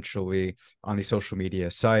essentially on these social media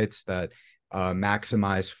sites that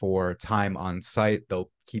maximize for time on site.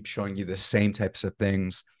 They'll keep showing you the same types of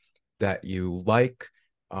things that you like,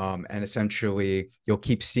 and essentially you'll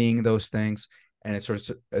keep seeing those things. And it's sort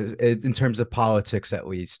of in terms of politics, at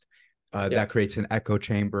least, that creates an echo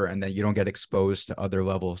chamber, and then you don't get exposed to other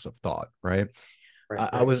levels of thought, right?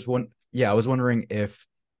 I was wondering if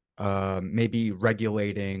maybe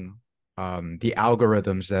regulating the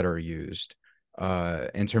algorithms that are used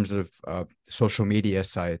in terms of social media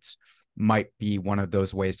sites might be one of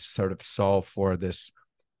those ways to sort of solve for this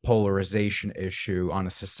polarization issue on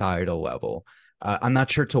a societal level. I'm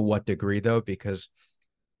not sure to what degree, though, because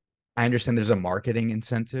I understand there's a marketing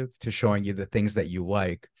incentive to showing you the things that you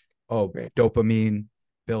like. Oh, dopamine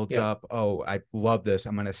builds up. Oh, I love this.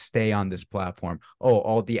 I'm going to stay on this platform. Oh,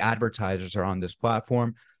 all the advertisers are on this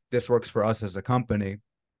platform. This works for us as a company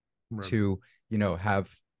to,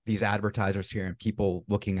 have these advertisers here and people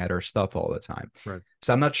looking at our stuff all the time. Right.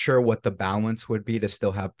 So I'm not sure what the balance would be to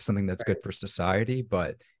still have something that's good for society,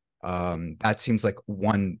 but that seems like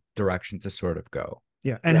one direction to sort of go.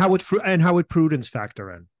 Yeah. And how would prudence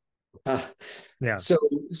factor in?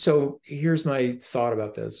 So here's my thought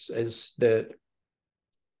about this is that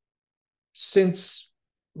since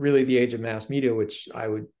really the age of mass media, which I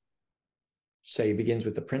would say begins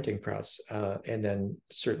with the printing press, and then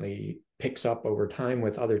certainly picks up over time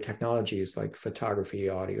with other technologies like photography,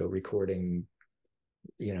 audio recording,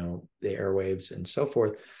 you know, the airwaves and so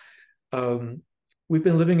forth. We've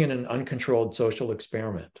been living in an uncontrolled social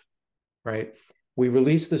experiment, right? We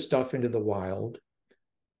release this stuff into the wild.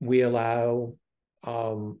 We allow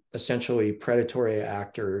essentially predatory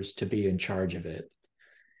actors to be in charge of it.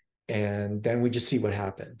 And then we just see what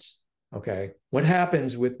happens. Okay. What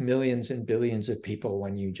happens with millions and billions of people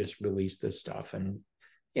when you just release this stuff? And,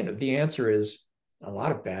 you know, the answer is a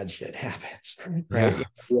lot of bad shit happens, right?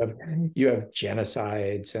 Yeah. You have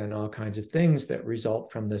genocides and all kinds of things that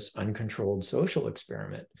result from this uncontrolled social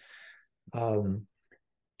experiment.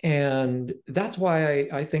 And that's why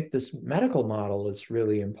I think this medical model is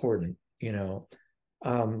really important. You know,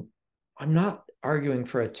 I'm not arguing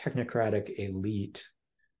for a technocratic elite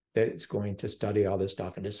that's going to study all this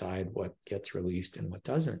stuff and decide what gets released and what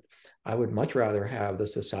doesn't. I would much rather have the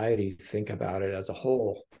society think about it as a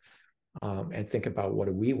whole, and think about what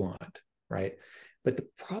do we want, right? But the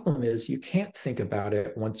problem is you can't think about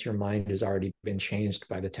it once your mind has already been changed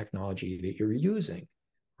by the technology that you're using,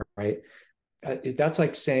 right? That's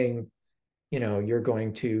like saying, you know, you're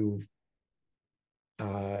going to,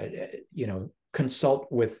 you know,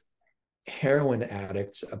 consult with heroin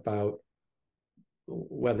addicts about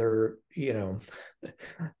whether, you know,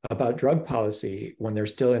 about drug policy when they're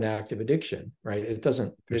still in active addiction, right? It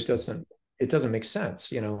doesn't make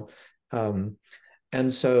sense, you know.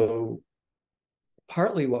 And so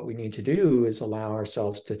partly what we need to do is allow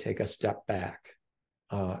ourselves to take a step back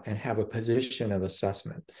and have a position of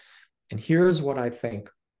assessment. And here's what I think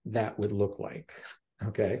that would look like.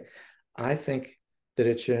 Okay. I think that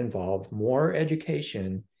it should involve more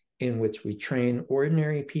education in which we train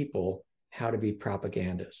ordinary people how to be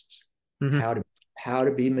propagandists, how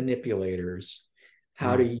to be manipulators,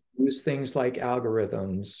 how to use things like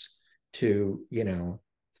algorithms to, you know,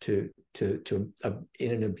 to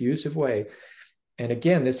in an abusive way. And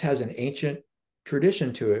again, this has an ancient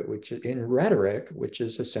tradition to it, which in rhetoric, which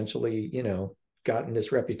is essentially, you know, gotten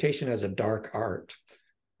this reputation as a dark art,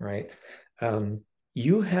 right?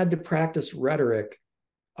 You had to practice rhetoric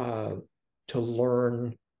to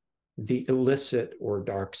learn the illicit or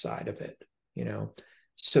dark side of it, you know,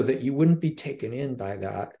 so that you wouldn't be taken in by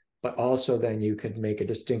that, but also then you could make a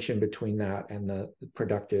distinction between that and the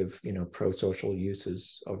productive, you know, pro-social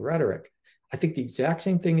uses of rhetoric. I think the exact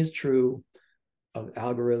same thing is true of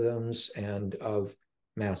algorithms and of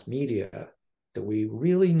mass media, that we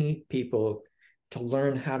really need people to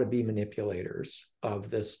learn how to be manipulators of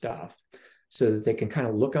this stuff so that they can kind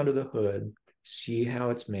of look under the hood, see how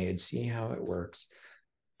it's made, see how it works,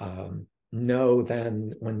 know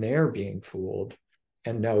then when they're being fooled,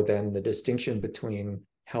 and know then the distinction between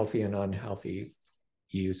healthy and unhealthy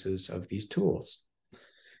uses of these tools.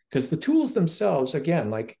 Because the tools themselves, again,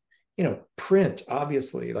 like, you know, print,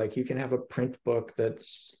 obviously, like you can have a print book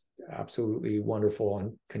that's absolutely wonderful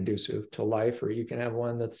and conducive to life, or you can have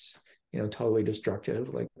one that's, you know, totally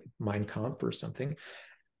destructive, like Mein Kampf or something.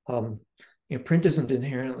 You know, print isn't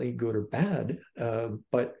inherently good or bad,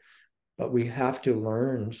 but we have to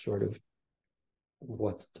learn sort of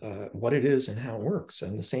what it is and how it works.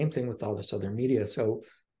 And the same thing with all this other media. So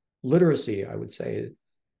literacy, I would say,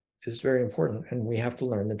 is very important, and we have to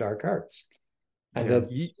learn the dark arts. And that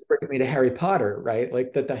brings me to Harry Potter, right?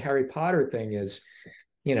 Like that the Harry Potter thing is,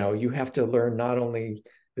 you know, you have to learn not only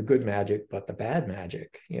the good magic, but the bad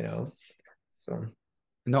magic, you know? So.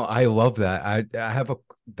 No, I love that. I have a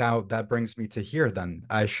doubt that brings me to here then.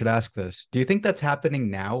 I should ask this. Do you think that's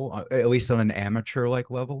happening now, at least on an amateur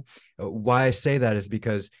like level? Why I say that is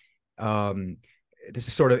because this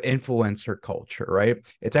is sort of influencer culture, right?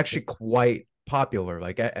 It's actually quite popular.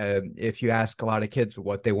 Like if you ask a lot of kids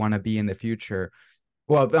what they want to be in the future,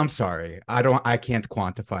 well, I'm sorry. I can't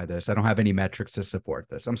quantify this. I don't have any metrics to support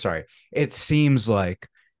this. I'm sorry. It seems like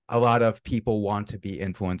a lot of people want to be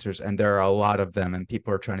influencers, and there are a lot of them, and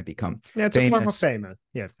people are trying to become it's famous. a form of fame.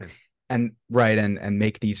 Yeah. And right, and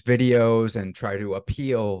make these videos and try to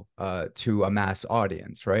appeal to a mass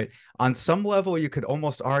audience, right? On some level, you could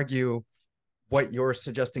almost argue what you're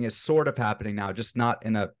suggesting is sort of happening now, just not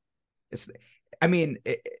in a,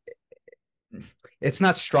 it's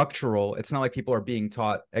not structural. It's not like people are being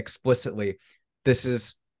taught explicitly, this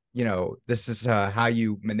is how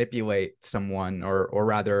you manipulate someone, or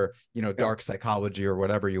rather, dark psychology or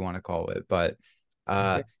whatever you want to call it. But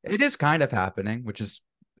it is kind of happening, which is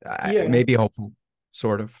maybe hopeful,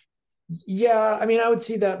 sort of. Yeah, I mean, I would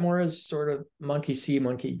see that more as sort of monkey see,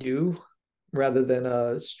 monkey do, rather than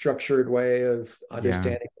a structured way of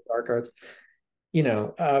understanding the dark arts.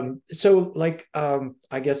 So like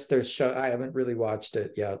I guess there's show I haven't really watched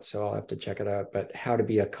it yet, so I'll have to check it out. But How to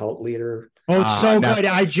Be a Cult Leader. Oh, it's so good.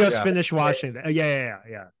 I Netflix. just Yeah. finished watching that. Yeah.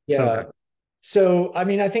 So Yeah. good. So I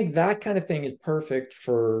mean, I think that kind of thing is perfect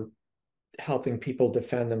for helping people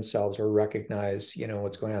defend themselves or recognize,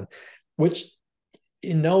 what's going on, which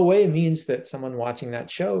in no way means that someone watching that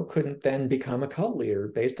show couldn't then become a cult leader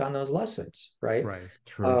based on those lessons, right? Right.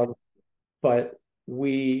 True. But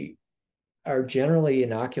we are generally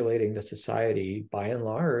inoculating the society by and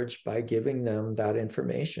large by giving them that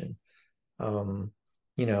information. Um,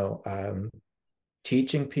 you know,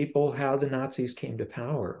 Teaching people how the Nazis came to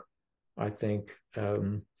power, I think,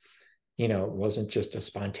 wasn't just a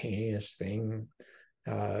spontaneous thing.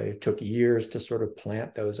 It took years to sort of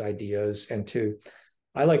plant those ideas and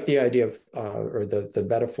I like the idea of, or the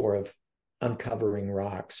metaphor of uncovering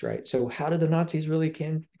rocks, right? So how did the Nazis really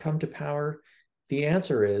come to power? The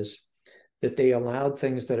answer is that they allowed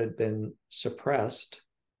things that had been suppressed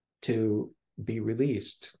to be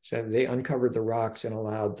released. So they uncovered the rocks and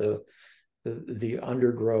allowed the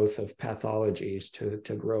undergrowth of pathologies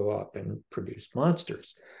to grow up and produce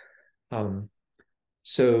monsters.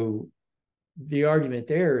 So the argument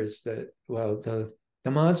there is that, well, the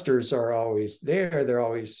monsters are always there. They're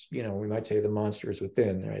always, we might say the monsters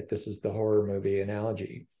within, right? This is the horror movie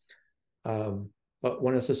analogy. But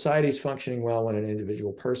when a society is functioning well, when an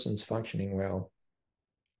individual person's functioning well,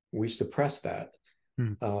 we suppress that.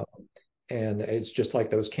 And it's just like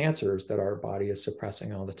those cancers that our body is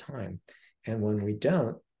suppressing all the time. And when we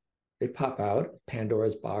don't, they pop out,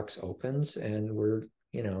 Pandora's box opens, and we're,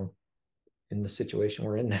 in the situation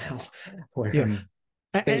we're in now, where things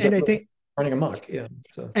And are I think running amok. Yeah.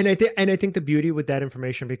 So And I think the beauty with that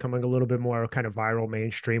information becoming a little bit more kind of viral,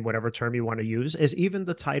 mainstream, whatever term you want to use, is even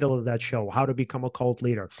the title of that show, How to Become a Cult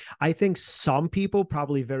Leader. I think some people,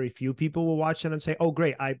 probably very few people, will watch it and say, "Oh,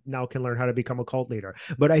 great, I now can learn how to become a cult leader."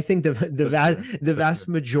 But I think the vast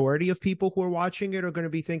majority of people who are watching it are going to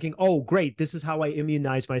be thinking, "Oh, great, this is how I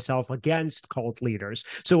immunize myself against cult leaders."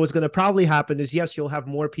 So what's going to probably happen is, yes, you'll have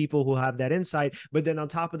more people who have that insight, but then on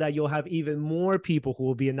top of that, you'll have even more people who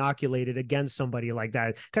will be inoculated against somebody like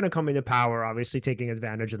that kind of coming to power, obviously taking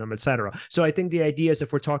advantage of them, etc. So I think the idea is,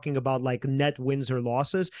 if we're talking about like net wins or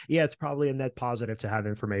losses, yeah, it's probably a net positive to have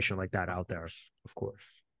information like that out there. Of course.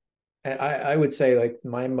 I would say, like,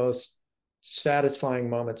 my most satisfying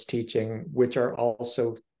moments teaching, which are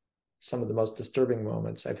also some of the most disturbing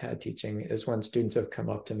moments I've had teaching, is when students have come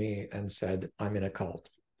up to me and said, "I'm in a cult."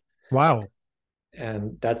 Wow.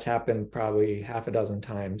 And that's happened probably half a dozen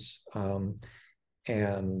times.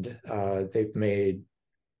 And they've made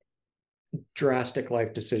drastic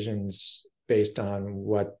life decisions based on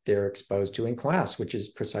what they're exposed to in class, which is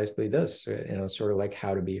precisely this, sort of like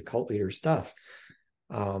how to be a cult leader stuff.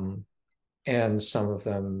 And some of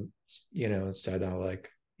them, said, "Oh, like,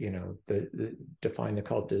 define the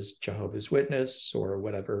cult as Jehovah's Witness or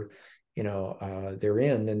whatever, they're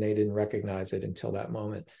in, and they didn't recognize it until that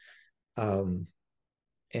moment."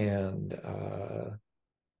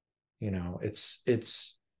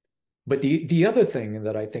 It's but the other thing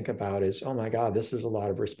that I think about is, oh my God, this is a lot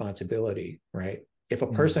of responsibility, right? If a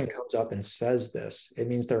person comes up and says this, it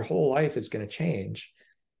means their whole life is going to change.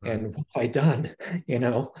 Right. And what have I done?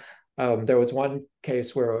 There was one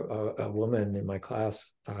case where a woman in my class,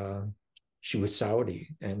 she was Saudi,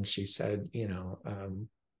 and she said,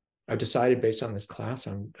 I've decided based on this class,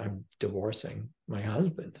 I'm divorcing my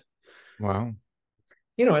husband. Wow.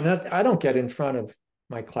 And I don't get in front of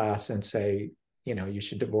my class and say, you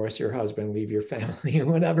should divorce your husband, leave your family,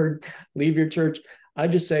 whatever, leave your church. I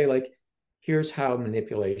just say, like, here's how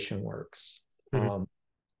manipulation works. And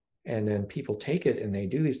then people take it and they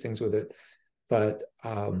do these things with it. But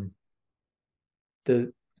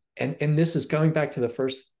this is going back to the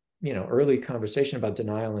first, early conversation about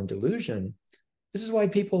denial and delusion. This is why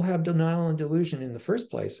people have denial and delusion in the first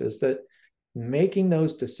place, is that making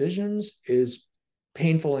those decisions is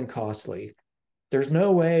painful and costly. There's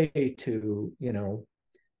no way to,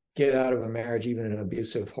 get out of a marriage, even an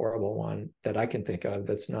abusive, horrible one, that I can think of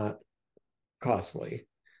that's not costly.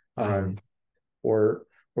 Right. Or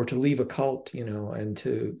to leave a cult, and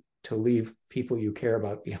to leave people you care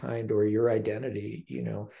about behind, or your identity,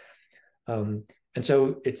 and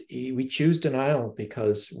so we choose denial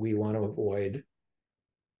because we want to avoid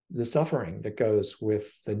the suffering that goes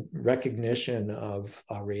with the recognition of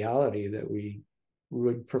a reality that we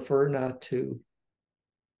would prefer not to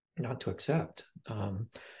accept.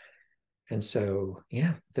 And so,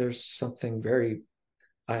 yeah, there's something very,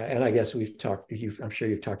 and I guess I'm sure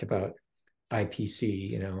you've talked about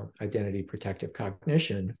IPC, identity protective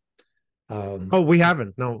cognition. Oh, we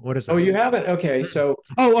haven't. No, what is that? Oh, you haven't? Okay, so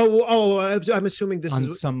I'm assuming this On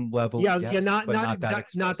is some level, yeah, yes, not but not not that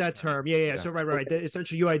exact, not that explicit. term. Yeah, yeah. Yeah. So right.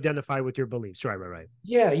 Essentially, you identify with your beliefs. Right.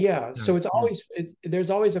 yeah, yeah. All So right. it's always there's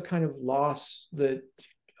always a kind of loss that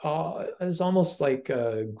is almost like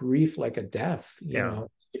a grief, like a death. You Yeah. know,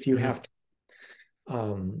 if you Mhm. have to,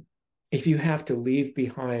 um, if you have to leave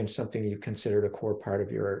behind something you considered a core part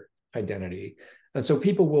of your identity, and so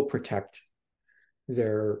people will protect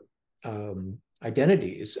their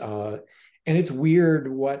identities. And it's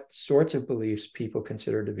weird what sorts of beliefs people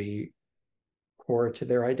consider to be core to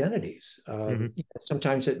their identities. Mhm.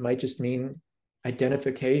 Sometimes it might just mean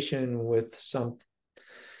identification with some,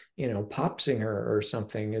 pop singer or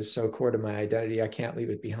something is so core to my identity, I can't leave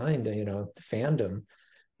it behind. Fandom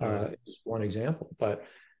Right. is one example, but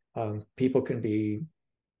people can be,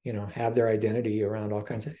 have their identity around all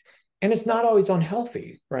kinds of, and it's not always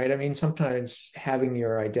unhealthy, right? I mean, sometimes having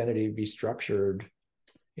your identity be structured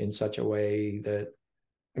in such a way that,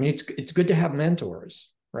 I mean, it's good to have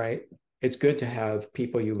mentors, right? It's good to have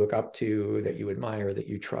people you look up to, that you admire, that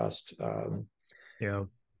you trust. Yeah.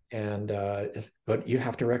 And but you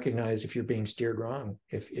have to recognize if you're being steered wrong,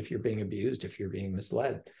 if you're being abused, if you're being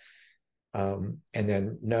misled, and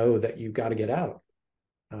then know that you've got to get out.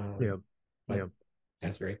 Yeah. But Yeah.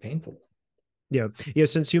 that's very painful. Yeah. Yeah.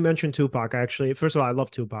 Since you mentioned Tupac, actually, first of all, I love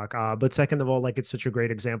Tupac. But second of all, like it's such a great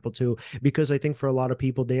example too, because I think for a lot of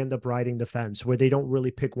people, they end up riding the fence where they don't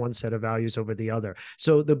really pick one set of values over the other.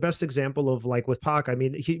 So the best example of like with Pac, I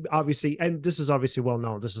mean, he obviously, and this is obviously well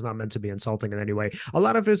known, this is not meant to be insulting in any way. A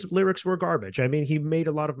lot of his lyrics were garbage. I mean, he made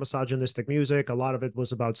a lot of misogynistic music. A lot of it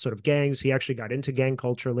was about sort of gangs. He actually got into gang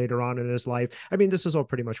culture later on in his life. I mean, this is all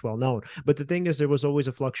pretty much well known. But the thing is, there was always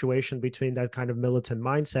a fluctuation between that kind of militant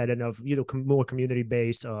mindset and of, more community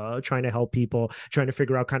based, trying to help people, trying to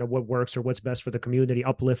figure out kind of what works or what's best for the community,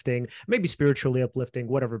 uplifting, maybe spiritually uplifting,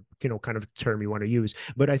 whatever, kind of term you want to use.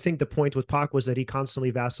 But I think the point with Pac was that he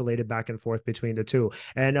constantly vacillated back and forth between the two.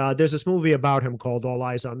 And there's this movie about him called All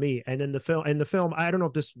Eyes on Me. And in the film, I don't know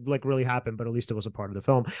if this like really happened, but at least it was a part of the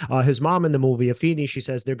film. His mom in the movie, Afeni, she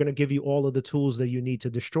says they're going to give you all of the tools that you need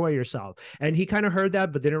to destroy yourself. And he kind of heard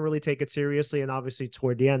that, but didn't really take it seriously. And obviously,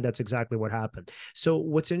 toward the end, that's exactly what happened. So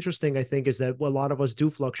what's interesting, I think, is that a lot of us do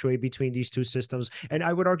fluctuate between these two systems, and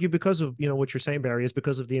I would argue because of what you're saying, Barry, is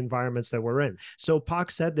because of the environments that we're in. So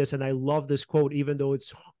Pac said this, and I love this quote, even though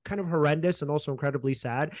it's kind of horrendous and also incredibly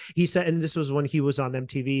sad. He said, and this was when he was on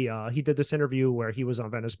MTV. He did this interview where he was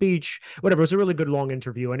on Venice Beach, whatever. It was a really good long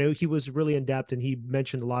interview, and he was really in depth, and he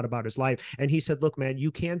mentioned a lot about his life. And he said, "Look, man,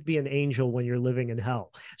 you can't be an angel when you're living in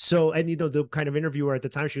hell." So, and the kind of interviewer at the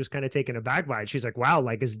time, she was kind of taken aback by it. She's like, "Wow,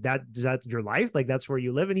 like is that your life? Like that's where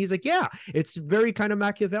you live?" And he's like, "Yeah, it's very kind of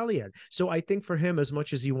Machiavellian." So I think for him, as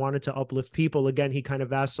much as he wanted to uplift people, again, he kind of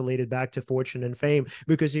vacillated back to fortune and fame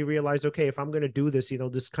because he realized, okay, if I'm going to do this,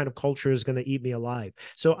 this kind of culture is going to eat me alive.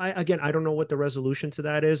 So I don't know what the resolution to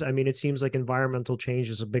that is. I mean, it seems like environmental change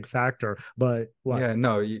is a big factor, but what? Yeah,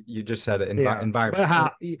 no, you just said it. Yeah, but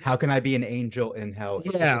How can I be an angel in hell?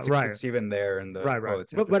 yeah, right. It's even there in the Right. quote.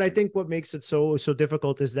 It's But I interesting. think what makes it so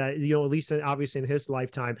difficult is that at least obviously in his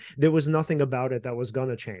lifetime there was nothing about it that was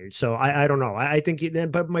gonna change. So I don't know. I think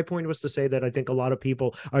but my point was to say that I think a lot of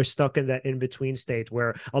people are stuck in that in between state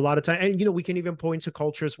where a lot of time, and we can even point to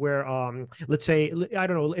cultures where let's say, I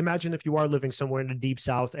don't know, imagine if you are living somewhere in the deep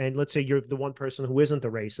south and let's say you're the one person who isn't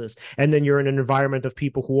a racist, and then you're in an environment of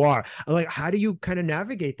people who are, like, how do you kind of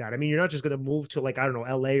navigate that? I mean, you're not just going to move to, like, I don't know,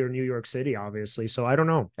 LA or New York City, obviously. So I don't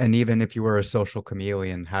know. And even if you were a social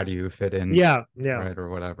chameleon, how do you fit in, Yeah. right, or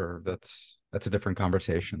whatever? That's a different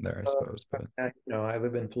conversation there, I suppose. But I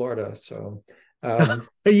live in Florida, so um,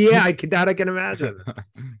 Yeah, I can imagine. yeah,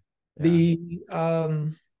 the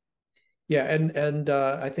yeah, and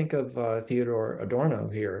I think of Theodore Adorno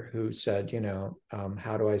here, who said,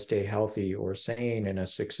 how do I stay healthy or sane in a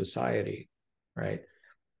sick society, right?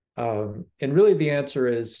 And really, the answer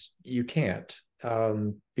is you can't,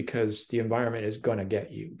 because the environment is going to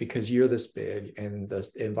get you, because you're this big, and the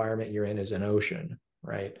environment you're in is an ocean,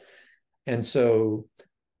 right? And so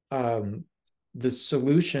the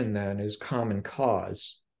solution then is common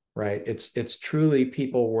cause, right? It's truly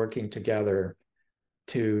people working together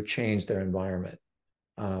to change their environment.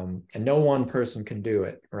 And no one person can do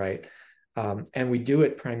it, right? And we do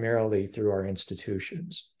it primarily through our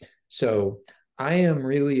institutions. So I am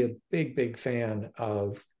really a big fan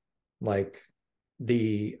of, like,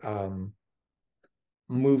 the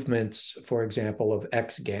movements, for example, of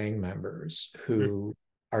ex-gang members who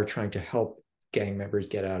are trying to help gang members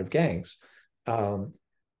get out of gangs.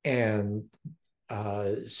 And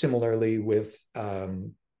similarly with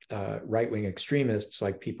right-wing extremists,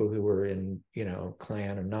 like people who were in,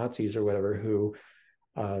 Klan or Nazis or whatever, who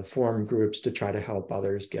formed groups to try to help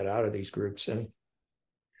others get out of these groups. And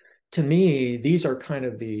to me, this is kind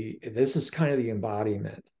of the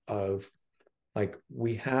embodiment of, like,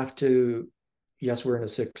 we have to, yes, we're in a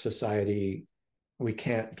sick society. We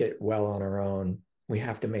can't get well on our own. We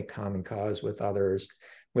have to make common cause with others.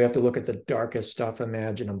 We have to look at the darkest stuff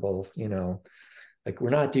imaginable, like,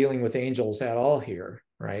 we're not dealing with angels at all here,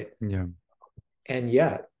 right? Yeah. And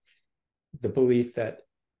yet the belief that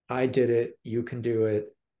I did it, you can do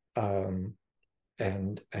it,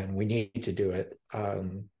 and we need to do it,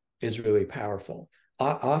 is really powerful.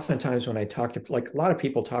 Oftentimes when I talk to, like, a lot of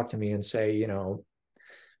people talk to me and say,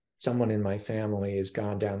 someone in my family has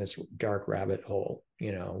gone down this dark rabbit hole,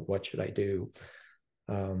 what should I do?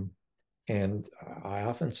 And I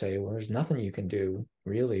often say, well, there's nothing you can do,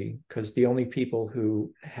 really, because the only people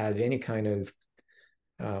who had any kind of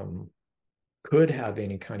could have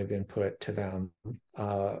any kind of input to them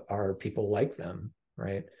are people like them,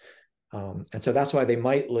 right? And so that's why they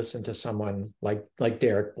might listen to someone like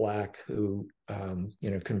Derek Black, who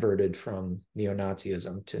converted from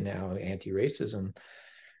neo-Nazism to now anti-racism.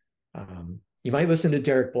 You might listen to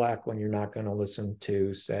Derek Black when you're not going to listen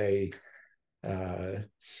to, say,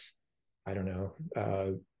 I don't know,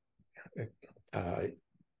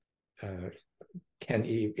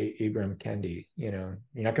 Ibram Kendi. You're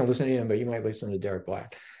not going to listen to him, but you might listen to Derek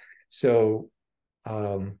Black. So,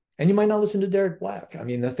 and you might not listen to Derek Black. I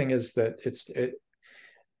mean, the thing is that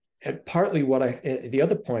partly the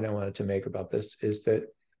other point I wanted to make about this is that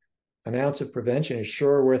an ounce of prevention is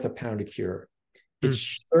sure worth a pound of cure. It's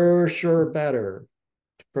sure better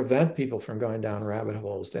to prevent people from going down rabbit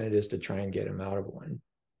holes than it is to try and get them out of one.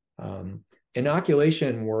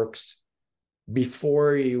 Inoculation works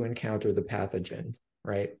before you encounter the pathogen,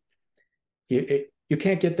 right? You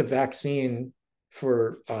can't get the vaccine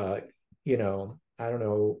for, I don't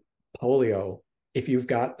know, polio if you've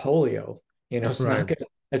got polio. It's Right.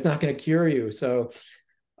 not going to cure you. So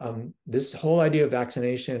this whole idea of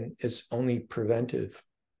vaccination is only preventive.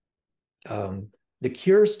 The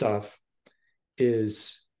cure stuff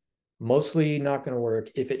is mostly not going to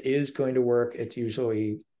work. If it is going to work, it's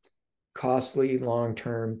usually costly,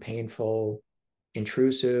 long-term, painful,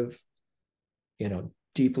 intrusive,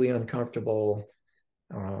 deeply uncomfortable,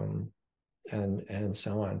 and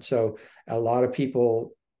so on. So a lot of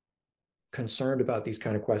people concerned about these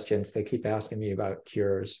kind of questions, they keep asking me about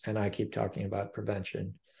cures, and I keep talking about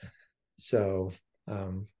prevention. So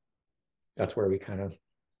that's where we kind of,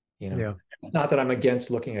 Yeah. It's not that I'm against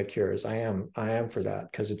looking at cures. I am for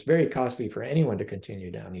that, because it's very costly for anyone to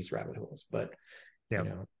continue down these rabbit holes. But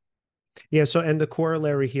Yeah. Yeah. So, and the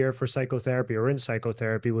corollary here for psychotherapy or in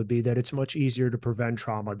psychotherapy would be that it's much easier to prevent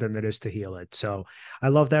trauma than it is to heal it. So I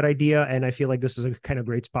love that idea. And I feel like this is a kind of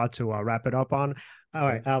great spot to wrap it up on. All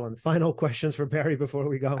right, Alan, final questions for Barry before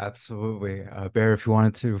we go. Absolutely. Barry, if you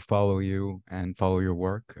wanted to follow you and follow your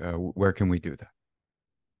work, where can we do that?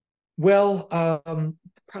 Well,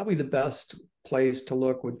 probably the best place to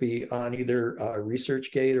look would be on either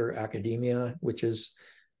ResearchGate or academia, which is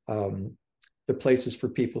the places for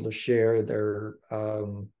people to share their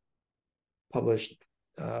published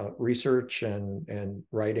research and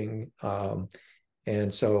writing.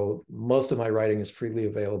 And so most of my writing is freely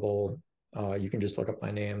available. You can just look up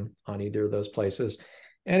my name on either of those places.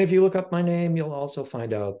 And if you look up my name, you'll also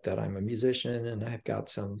find out that I'm a musician and I've got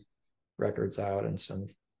some records out and some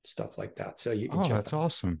stuff like that. So you can check. That's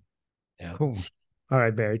awesome. Yeah. Cool. All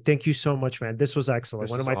right, Barry. Thank you so much, man. This was excellent.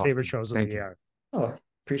 One of my favorite shows of the year. Oh,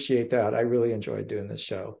 appreciate that. I really enjoyed doing this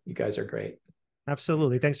show. You guys are great.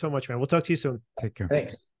 Absolutely. Thanks so much, man. We'll talk to you soon. Take care.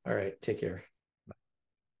 Thanks. All right. Take care.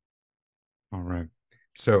 All right.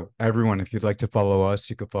 So everyone, if you'd like to follow us,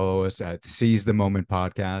 you can follow us at Seize the Moment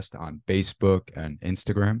Podcast on Facebook and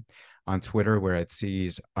Instagram. On Twitter, we're at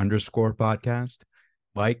Seize_podcast.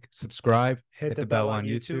 Like, subscribe, hit the bell on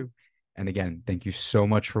YouTube. And again, thank you so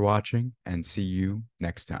much for watching, and see you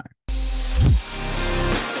next time.